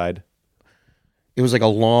Wait. west side. It was like a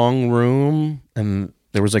long room, and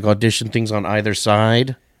there was like audition things on either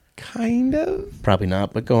side. Kind of. Probably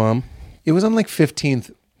not, but go on. It was on like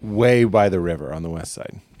 15th, way by the river on the west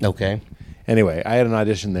side. Okay. Anyway, I had an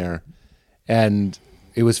audition there, and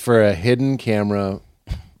it was for a hidden camera,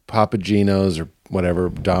 Papagino's or whatever,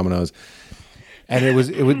 Domino's. And it was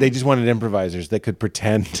they just wanted improvisers that could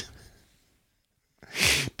pretend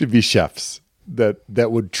to be chefs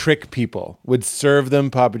that would trick people, would serve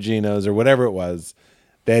them Papagino's or whatever it was.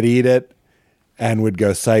 They'd eat it and would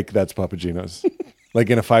go, psych, that's Papagino's. Like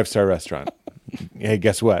in a 5-star restaurant. Hey,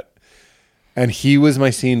 guess what? And he was my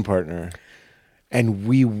scene partner, and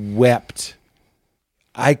we wept.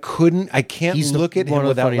 I can't He's look at one him of the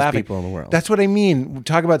without funniest laughing. people in the world. That's what I mean.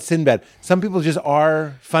 Talk about Sinbad. Some people just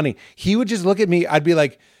are funny. He would just look at me. I'd be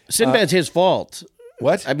like, Sinbad's his fault.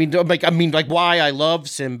 what? I mean, like why I love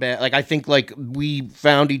Sinbad. Like, I think like we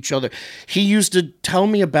found each other. He used to tell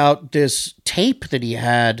me about this tape that he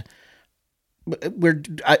had where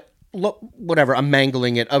whatever, I'm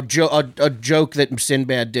mangling it. A joke that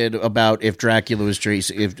Sinbad did about if Dracula was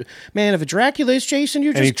chasing. If a Dracula is chasing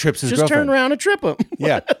you, And he trips his just turn girlfriend. around and trip him.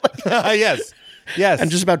 Yeah. Yes. And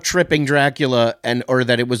just about tripping Dracula, or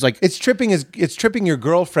that it was like It's tripping your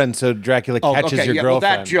girlfriend so Dracula catches your Well, girlfriend.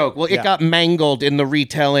 that joke. Well, it Yeah. got mangled in the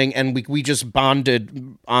retelling, and we just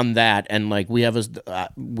bonded on that, and like we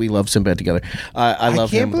love Sinbad together. I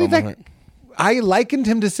love can't him. believe with all that. my heart. I likened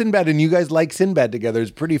him to Sinbad, and you guys like Sinbad together.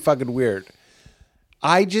 It's pretty fucking weird.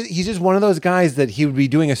 He's just one of those guys that he would be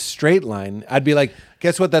doing a straight line. I'd be like,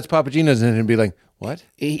 guess what? That's Papagino's. And he'd be like, what?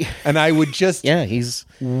 And I would just Yeah, he's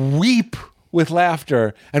weep with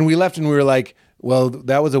laughter. And we left and we were like, well,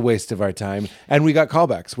 that was a waste of our time. And we got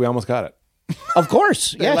callbacks. We almost got it. of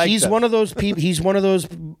course. Yeah, like he's that. one of those people. He's one of those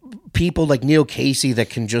people like Neil Casey that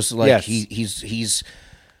can just like Yes. he's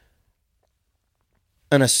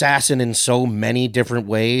an assassin in so many different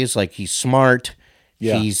ways. Like he's smart.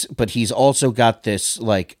 Yeah. But he's also got this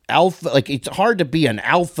like alpha. Like it's hard to be an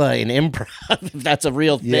alpha in improv. If that's a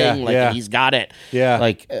real thing. Yeah, Like yeah. he's got it. Yeah.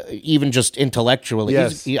 Like even just intellectually.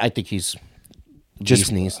 Yes. I think he's I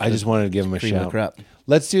the just wanted to give him a cream of the shout. crop.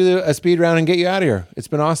 Let's do a speed round and get you out of here. It's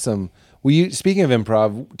been awesome. Speaking of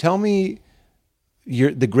improv, tell me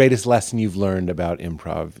the greatest lesson you've learned about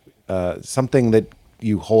improv. Something that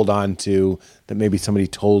you hold on to that maybe somebody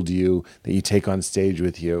told you that you take on stage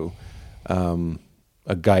with you.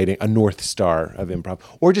 A North Star of improv,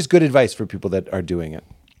 or just good advice for people that are doing it.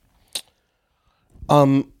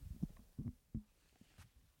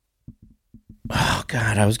 Oh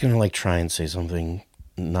God, I was gonna like try and say something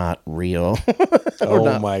not real.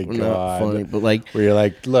 Oh my Not God. funny, but like, Where you're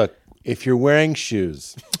like, look, if you're wearing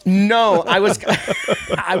shoes, no, I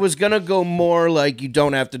was gonna go more like you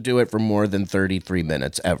don't have to do it for more than 33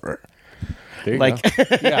 minutes ever. there you Like, go.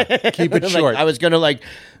 Yeah, keep it like, short. I was gonna like,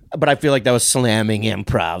 but I feel like that was slamming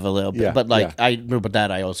improv a little bit. Yeah, but like, yeah. but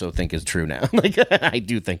that I also think is true now. Like, I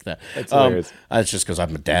do think that. That's hilarious. That's just because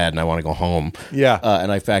I'm a dad and I want to go home. Yeah.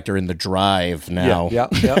 And I factor in the drive now. Yeah.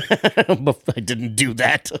 But I didn't do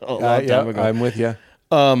that a long time ago. I'm with you.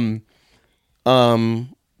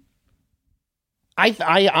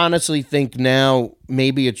 I honestly think now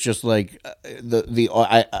maybe it's just like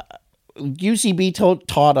UCB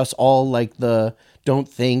taught us all like the don't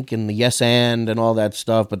think and the yes and all that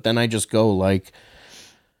stuff, but then I just go like,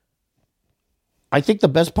 I think the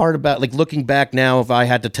best part about like looking back now, if I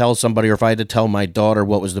had to tell somebody or if I had to tell my daughter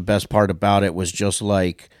what was the best part about it, was just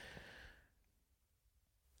like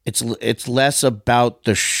it's less about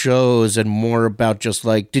the shows and more about just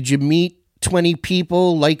like, did you meet 20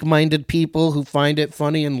 people, like-minded people who find it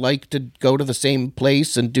funny and like to go to the same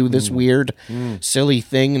place and do this weird, silly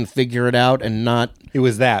thing and figure it out and not... It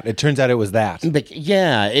was that. It turns out it was that. Like,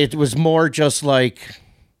 yeah, it was more just like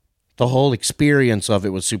the whole experience of it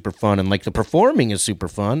was super fun, and like the performing is super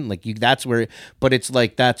fun. Like that's where, but it's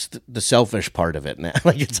like that's the selfish part of it now.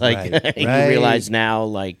 Like it's like Right, you right. realize now,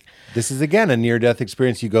 like This is, again, a near-death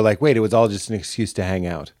experience. You go like, wait, it was all just an excuse to hang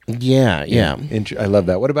out. yeah. I love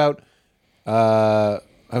that. What about... I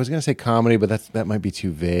was going to say comedy, but that might be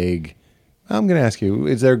too vague. I'm going to ask you,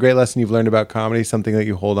 is there a great lesson you've learned about comedy, something that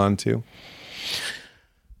you hold on to?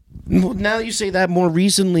 Well, now you say that more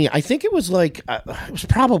recently, I think it was like it was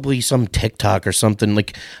probably some TikTok or something.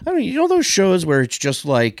 Like, I don't know, you know those shows where it's just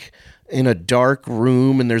like in a dark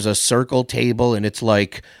room and there's a circle table and it's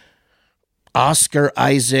like Oscar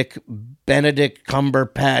Isaac, Benedict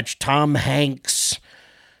Cumberbatch, Tom Hanks,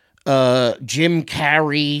 Jim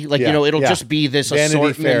Carrey, like, you know, it'll just be this Vanity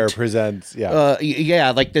assortment. Fair presents,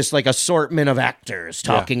 Like this like assortment of actors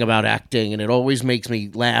talking about acting, and it always makes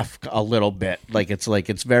me laugh a little bit. Like it's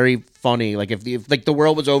very funny. Like if like the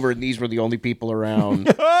world was over and these were the only people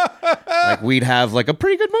around, like we'd have like a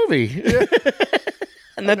pretty good movie.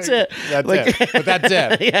 And that's it. That's like, it. But that's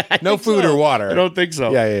it. Yeah, no food or water. I don't think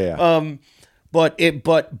so. Yeah. But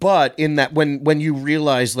in that when you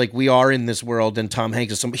realize like we are in this world and Tom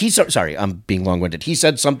Hanks is sorry, I'm being long-winded. He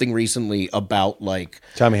said something recently about like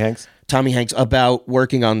Tommy Hanks about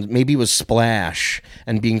working on, maybe it was Splash,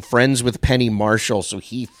 and being friends with Penny Marshall, so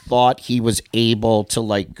he thought he was able to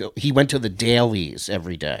like he went to the dailies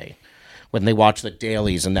every day when they watched the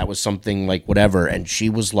dailies, and that was something like whatever, and she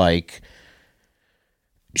was like,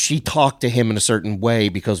 she talked to him in a certain way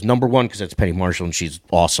because, number one, because it's Penny Marshall and she's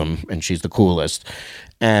awesome and she's the coolest,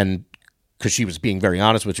 and because she was being very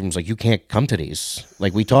honest with him, was like, you can't come to these.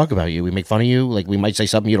 Like, we talk about you, we make fun of you, like we might say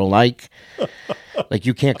something you don't like, like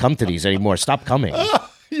you can't come to these anymore. Stop coming.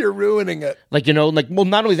 You're ruining it. Like, you know, like, well,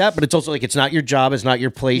 not only that, but it's also like, it's not your job, it's not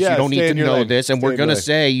your place. Yeah, you don't need stay to in your know lane. this, and Stay we're in going your to lane.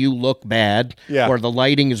 say you look bad, Yeah. or the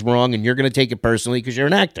lighting is wrong, and you're going to take it personally because you're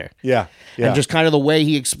an actor. Yeah. And just kind of the way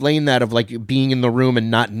he explained that of like being in the room and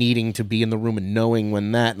not needing to be in the room and knowing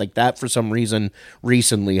when that, like that for some reason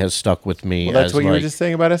recently has stuck with me. Well, that's as what you were like, just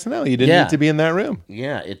saying about SNL. You didn't Yeah. need to be in that room.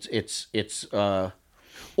 yeah,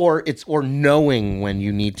 or knowing when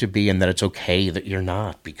you need to be and that it's okay that you're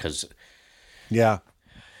not, because Yeah.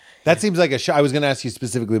 That seems like a show. I was going to ask you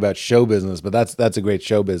specifically about show business, but that's a great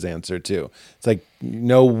showbiz answer too. It's like,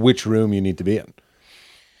 know which room you need to be in,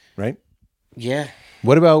 right? yeah,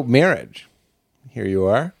 What about marriage? Here you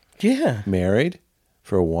are, yeah, married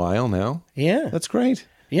for a while now. yeah. That's great.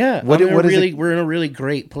 Yeah, What is it- we're in a really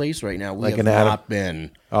great place right now. We Like have an Adam- not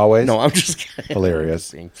been. Always? No, I'm just kidding.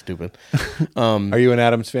 Hilarious. Being stupid. Are you an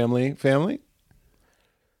Addams family?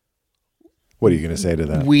 What are you going to say to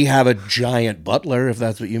that? We have a giant butler, if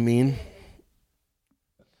that's what you mean.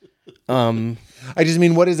 I just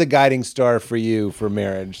mean, what is a guiding star for you for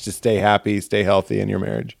marriage to stay happy, stay healthy in your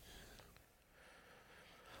marriage?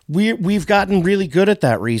 We've gotten really good at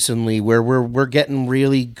that recently, where we're getting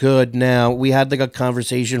really good now. We had like a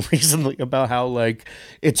conversation recently about how like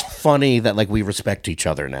it's funny that like we respect each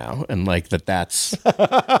other now, and like that's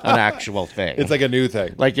an actual thing. It's like a new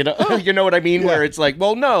thing. Like, you know, you know what I mean? Where it's like,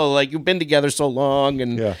 well, no, like you've been together so long,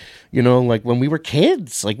 and you know, like when we were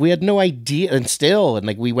kids, like we had no idea, and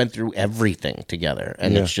like we went through everything together,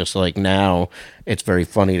 and it's just like now it's very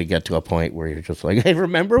funny to get to a point where you're just like, hey,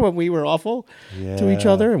 remember when we were awful to each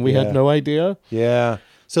other and we had no idea? Yeah.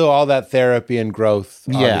 So all that therapy and growth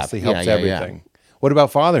obviously helps everything. What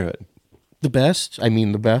about fatherhood? The best. I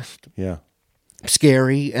mean, the best. Yeah.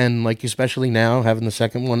 scary, and like especially now having the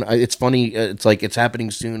second one, it's funny. It's like it's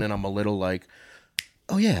happening soon, and I'm a little like,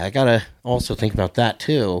 oh yeah, I gotta also think about that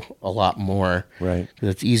too a lot more. Right. 'Cause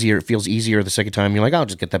it's easier. It feels easier the second time. You're like, I'll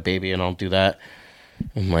just get that baby and I'll do that.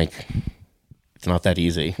 I'm like, it's not that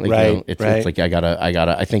easy. Like, Right, you know, it's like I gotta.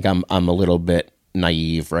 I think I'm a little bit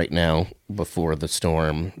naive right now before the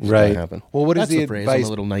storm is Right. gonna happen. Well, what is That's the phrase? advice- I'm a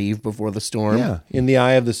little naive before the storm. Yeah. In the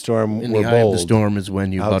eye of the storm, In we're the eye bold. of the storm is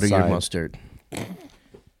when you butter your Outside. mustard.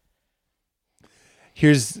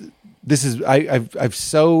 I've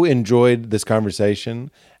so enjoyed this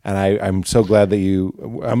conversation, and I'm so glad that you.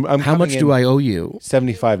 How much do I owe you?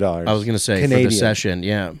 $75. I was going to say Canadian. for the session.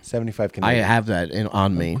 Yeah, 75 I Canadian. have that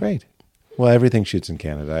on me. Great. Well, everything shoots in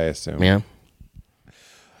Canada, I assume. Yeah.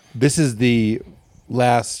 This is the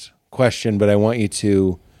last question, but I want you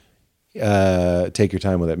to take your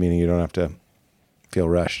time with it, meaning you don't have to feel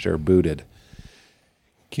rushed or booted.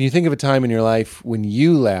 Can you think of a time in your life when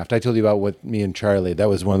you laughed? I told you about with me and Charlie. That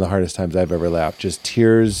was one of the hardest times I've ever laughed. Just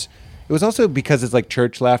tears. It was also because it's like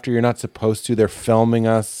church laughter. You're not supposed to. They're filming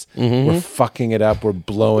us. We're fucking it up. We're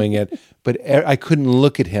blowing it. But I couldn't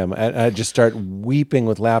look at him. I just start weeping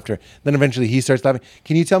with laughter. Then eventually he starts laughing.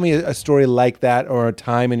 Can you tell me a story like that, or a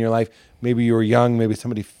time in your life? Maybe you were young. Maybe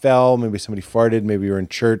somebody fell. Maybe somebody farted. Maybe you were in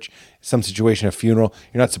church. Some situation, a funeral.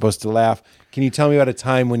 You're not supposed to laugh. Can you tell me about a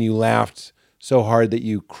time when you laughed so hard that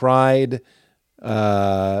you cried?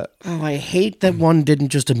 Oh, I hate that one didn't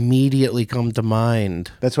just immediately come to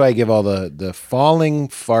mind. That's why I give all the falling,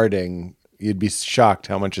 farting. You'd be shocked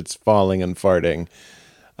how much it's falling and farting.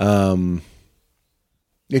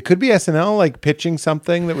 It could be SNL, like pitching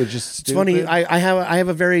something that was just stupid. It's funny. I have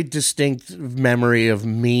a very distinct memory of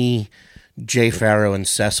me, Jay Farrow, and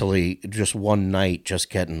Cecily just one night just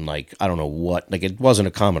getting like, I don't know what, like it wasn't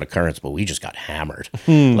a common occurrence, but we just got hammered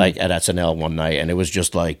like at SNL one night, and it was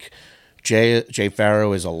just like Jay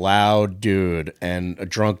Farrow is a loud dude, and a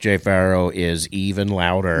drunk Jay Farrow is even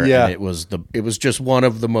louder. Yeah. And it was just one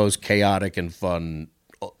of the most chaotic and fun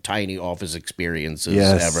tiny office experiences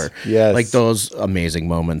ever. Yes. Like those amazing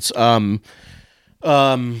moments. But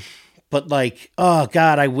like, oh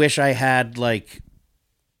God, I wish I had like.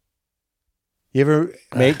 You ever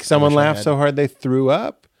make someone wish I laugh had. so hard they threw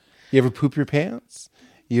up? You ever poop your pants?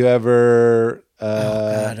 You ever? Oh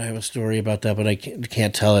God, I have a story about that, but I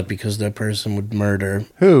can't tell it because that person would murder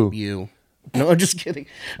Who? you. No, I'm just kidding.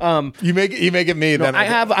 You make it me. No, then I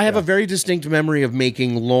have a very distinct memory of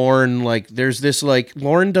making Lorne like. There's this like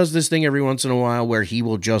Lorne does this thing every once in a while where he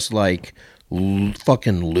will just like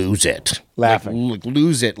fucking lose it, Laughing. like,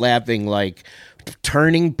 lose it, laughing, like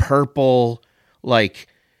turning purple, like.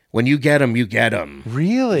 When you get him, you get him.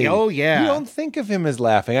 Really? Oh, yeah. You don't think of him as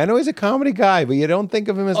laughing. I know he's a comedy guy, but you don't think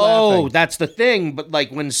of him as Oh, laughing. that's the thing. But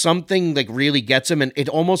like when something like really gets him, and it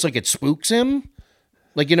almost like it spooks him.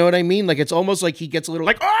 Like, you know what I mean? Like it's almost like he gets a little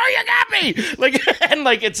like, oh, you got me. Like, and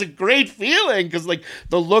like it's a great feeling because like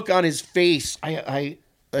the look on his face.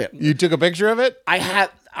 You took a picture of it? I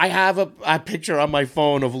have a picture on my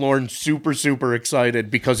phone of Lorne super super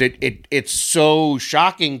excited because it's so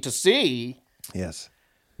shocking to see. Yes.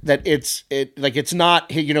 That it's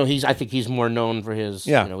not, you know, I think he's more known for his,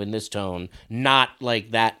 Yeah. you know, in this tone, not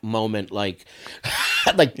like that moment, like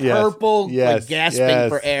like Yes. purple, Yes. like gasping Yes.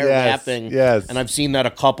 for air, Yes. laughing. Yes. And I've seen that a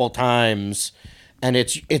couple times, and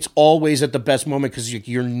it's always at the best moment because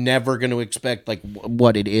you're never going to expect like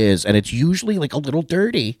what it is, and it's usually like a little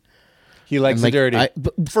dirty. He likes Like, the dirty.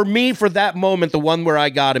 but for me, for that moment, the one where I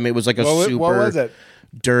got him, it was like a super what was it?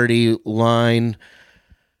 dirty line.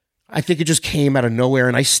 I think it just came out of nowhere,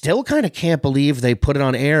 and I still kind of can't believe they put it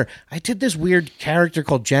on air. I did this weird character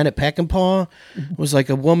called Janet Peckinpah. It was like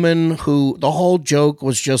a woman who the whole joke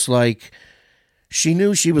was just like she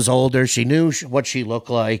knew she was older, she knew what she looked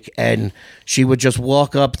like, and she would just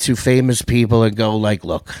walk up to famous people and go like,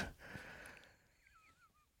 "Look,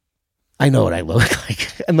 I know what I look like."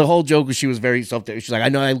 And the whole joke was she was very self-deprecating. She's like, "I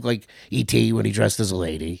know I look like E.T. when he dressed as a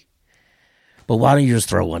lady, but why don't you just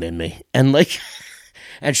throw one in me?" And like.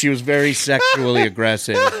 And she was very sexually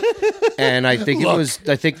aggressive. And I think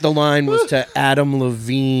the line was to Adam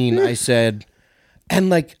Levine. I said,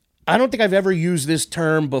 and like, I don't think I've ever used this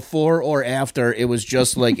term before or after. It was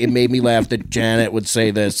just like, it made me laugh that Janet would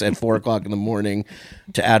say this at 4:00 in the morning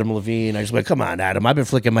to Adam Levine. I just went, come on, Adam, I've been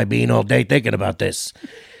flicking my bean all day thinking about this.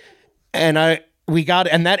 And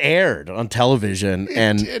and that aired on television.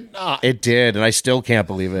 It did. And I still can't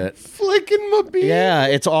believe it. Flicking my bean. Yeah,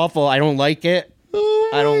 it's awful. I don't like it. Oh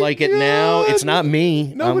I don't like it now. It's not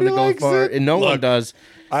me. Nobody I'm gonna likes go for it. and no one does.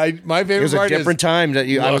 My favorite It was a part different is time that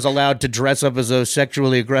I was allowed to dress up as a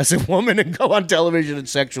sexually aggressive woman and go on television and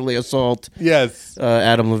sexually assault yes.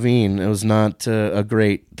 Adam Levine. It was not a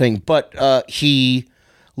great thing, but he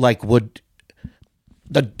would.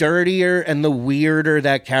 The dirtier and the weirder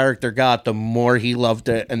that character got, the more he loved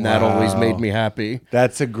it, and that always made me happy.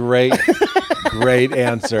 That's a great, great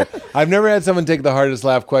answer. I've never had someone take the hardest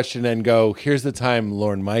laugh question and go, "Here's the time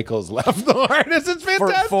Lorne Michaels laughed the hardest." It's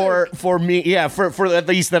fantastic. For me, yeah, for at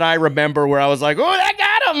least that I remember, where I was like, "Oh, that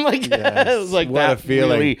got him!" Like it was like what that a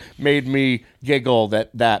feeling. really made me giggle.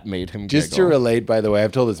 That made him Just to giggle. relate, by the way,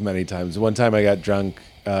 I've told this many times. One time I got drunk,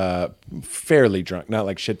 fairly drunk, not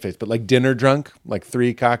like shit faced, but like dinner drunk, like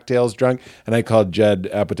 3 cocktails drunk, and I called Judd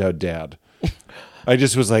Apatow Dad. I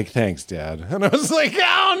just was like, "Thanks, Dad," and I was like,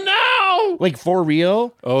 "Oh no!" Like for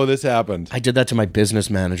real. Oh, this happened. I did that to my business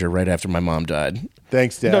manager right after my mom died.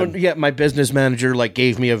 Thanks, Dad. No, yeah, my business manager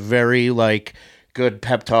gave me a very good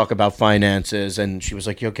pep talk about finances, and she was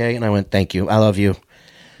like, "You okay?" And I went, "Thank you, I love you."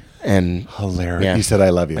 And Hilarious. Yeah. You said,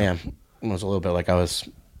 "I love you." yeah, it was a little bit like I was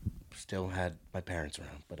still had my parents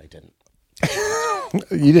around, but I didn't.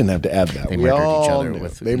 You didn't have to add that. They We murdered all each other knew.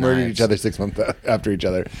 with They murdered knives. each other 6 months after each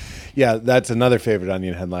other. Yeah, that's another favorite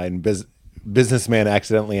Onion headline. Businessman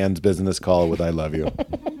accidentally ends business call with "I love you."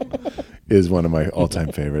 Is one of my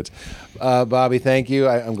all-time favorites. Bobby, thank you.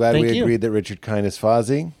 I'm glad Thank we you. agreed that Richard Kind is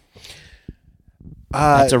Fozzie.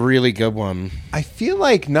 That's a really good one. I feel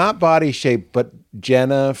like not body shape, but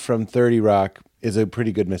Jenna from 30 Rock is a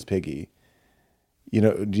pretty good Miss Piggy.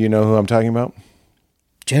 Do you know who I'm talking about?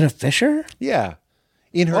 Jenna Fisher? Yeah.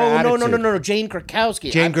 In her Oh, attitude. no, Jane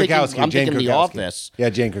Krakowski. Jane I'm thinking- Krakowski. I'm Jane thinking The Krakowski. Office. Yeah,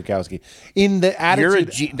 Jane Krakowski. In the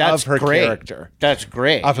attitude That's of her great. character. That's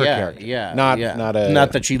great. Of her Yeah, character. Yeah.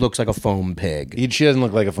 Not that she looks like a foam pig. She doesn't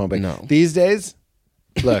look like a phone pig. No. These days,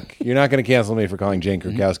 look, you're not going to cancel me for calling Jane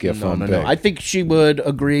Krakowski a phone pig. No. I think she would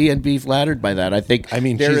agree and be flattered by that. I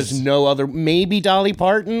mean, there is she's- no other. Maybe Dolly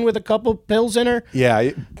Parton with a couple pills in her. Yeah.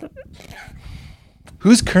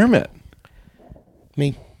 Who's Kermit?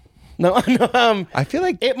 Me. No. I feel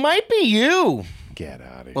like It might be you get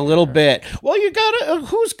out of here. a little bit. Well, you gotta.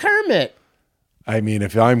 Who's Kermit? I mean,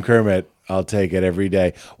 if I'm Kermit, I'll take it every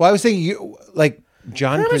day. Well, I was thinking you like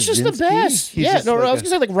John Kermit's just the Krasinski? best. He's Yeah. just No, like I was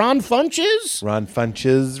gonna say Ron Funches. Ron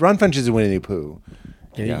Funches. Ron Funches is Winnie the Pooh.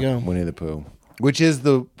 There you go. Winnie the Pooh, which is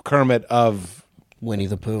the Kermit of Winnie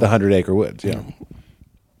the Pooh. the 100 Acre Woods. Yeah,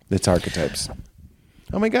 it's archetypes.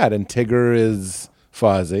 Oh my God! And Tigger is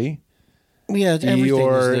Fozzie. Yeah,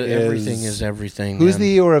 Eeyore everything is everything. Who's man.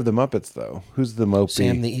 the Eeyore of the Muppets, though? Who's the Mopey?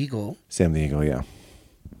 Sam the Eagle? Sam the Eagle, yeah.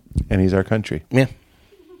 And he's our country. Yeah.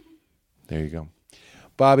 There you go.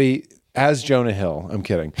 Bobby, as Jonah Hill, I'm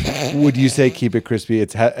kidding. Would you say keep it crispy?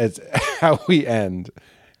 It's how we end.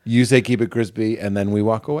 You say keep it crispy, and then we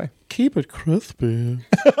walk away. Keep it crispy.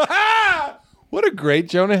 What a great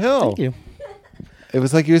Jonah Hill. Thank you. It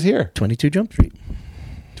was like he was here. 22 Jump Street.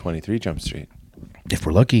 23 Jump Street. If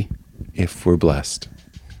we're lucky. If we're blessed.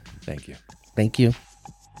 Thank you. Thank you.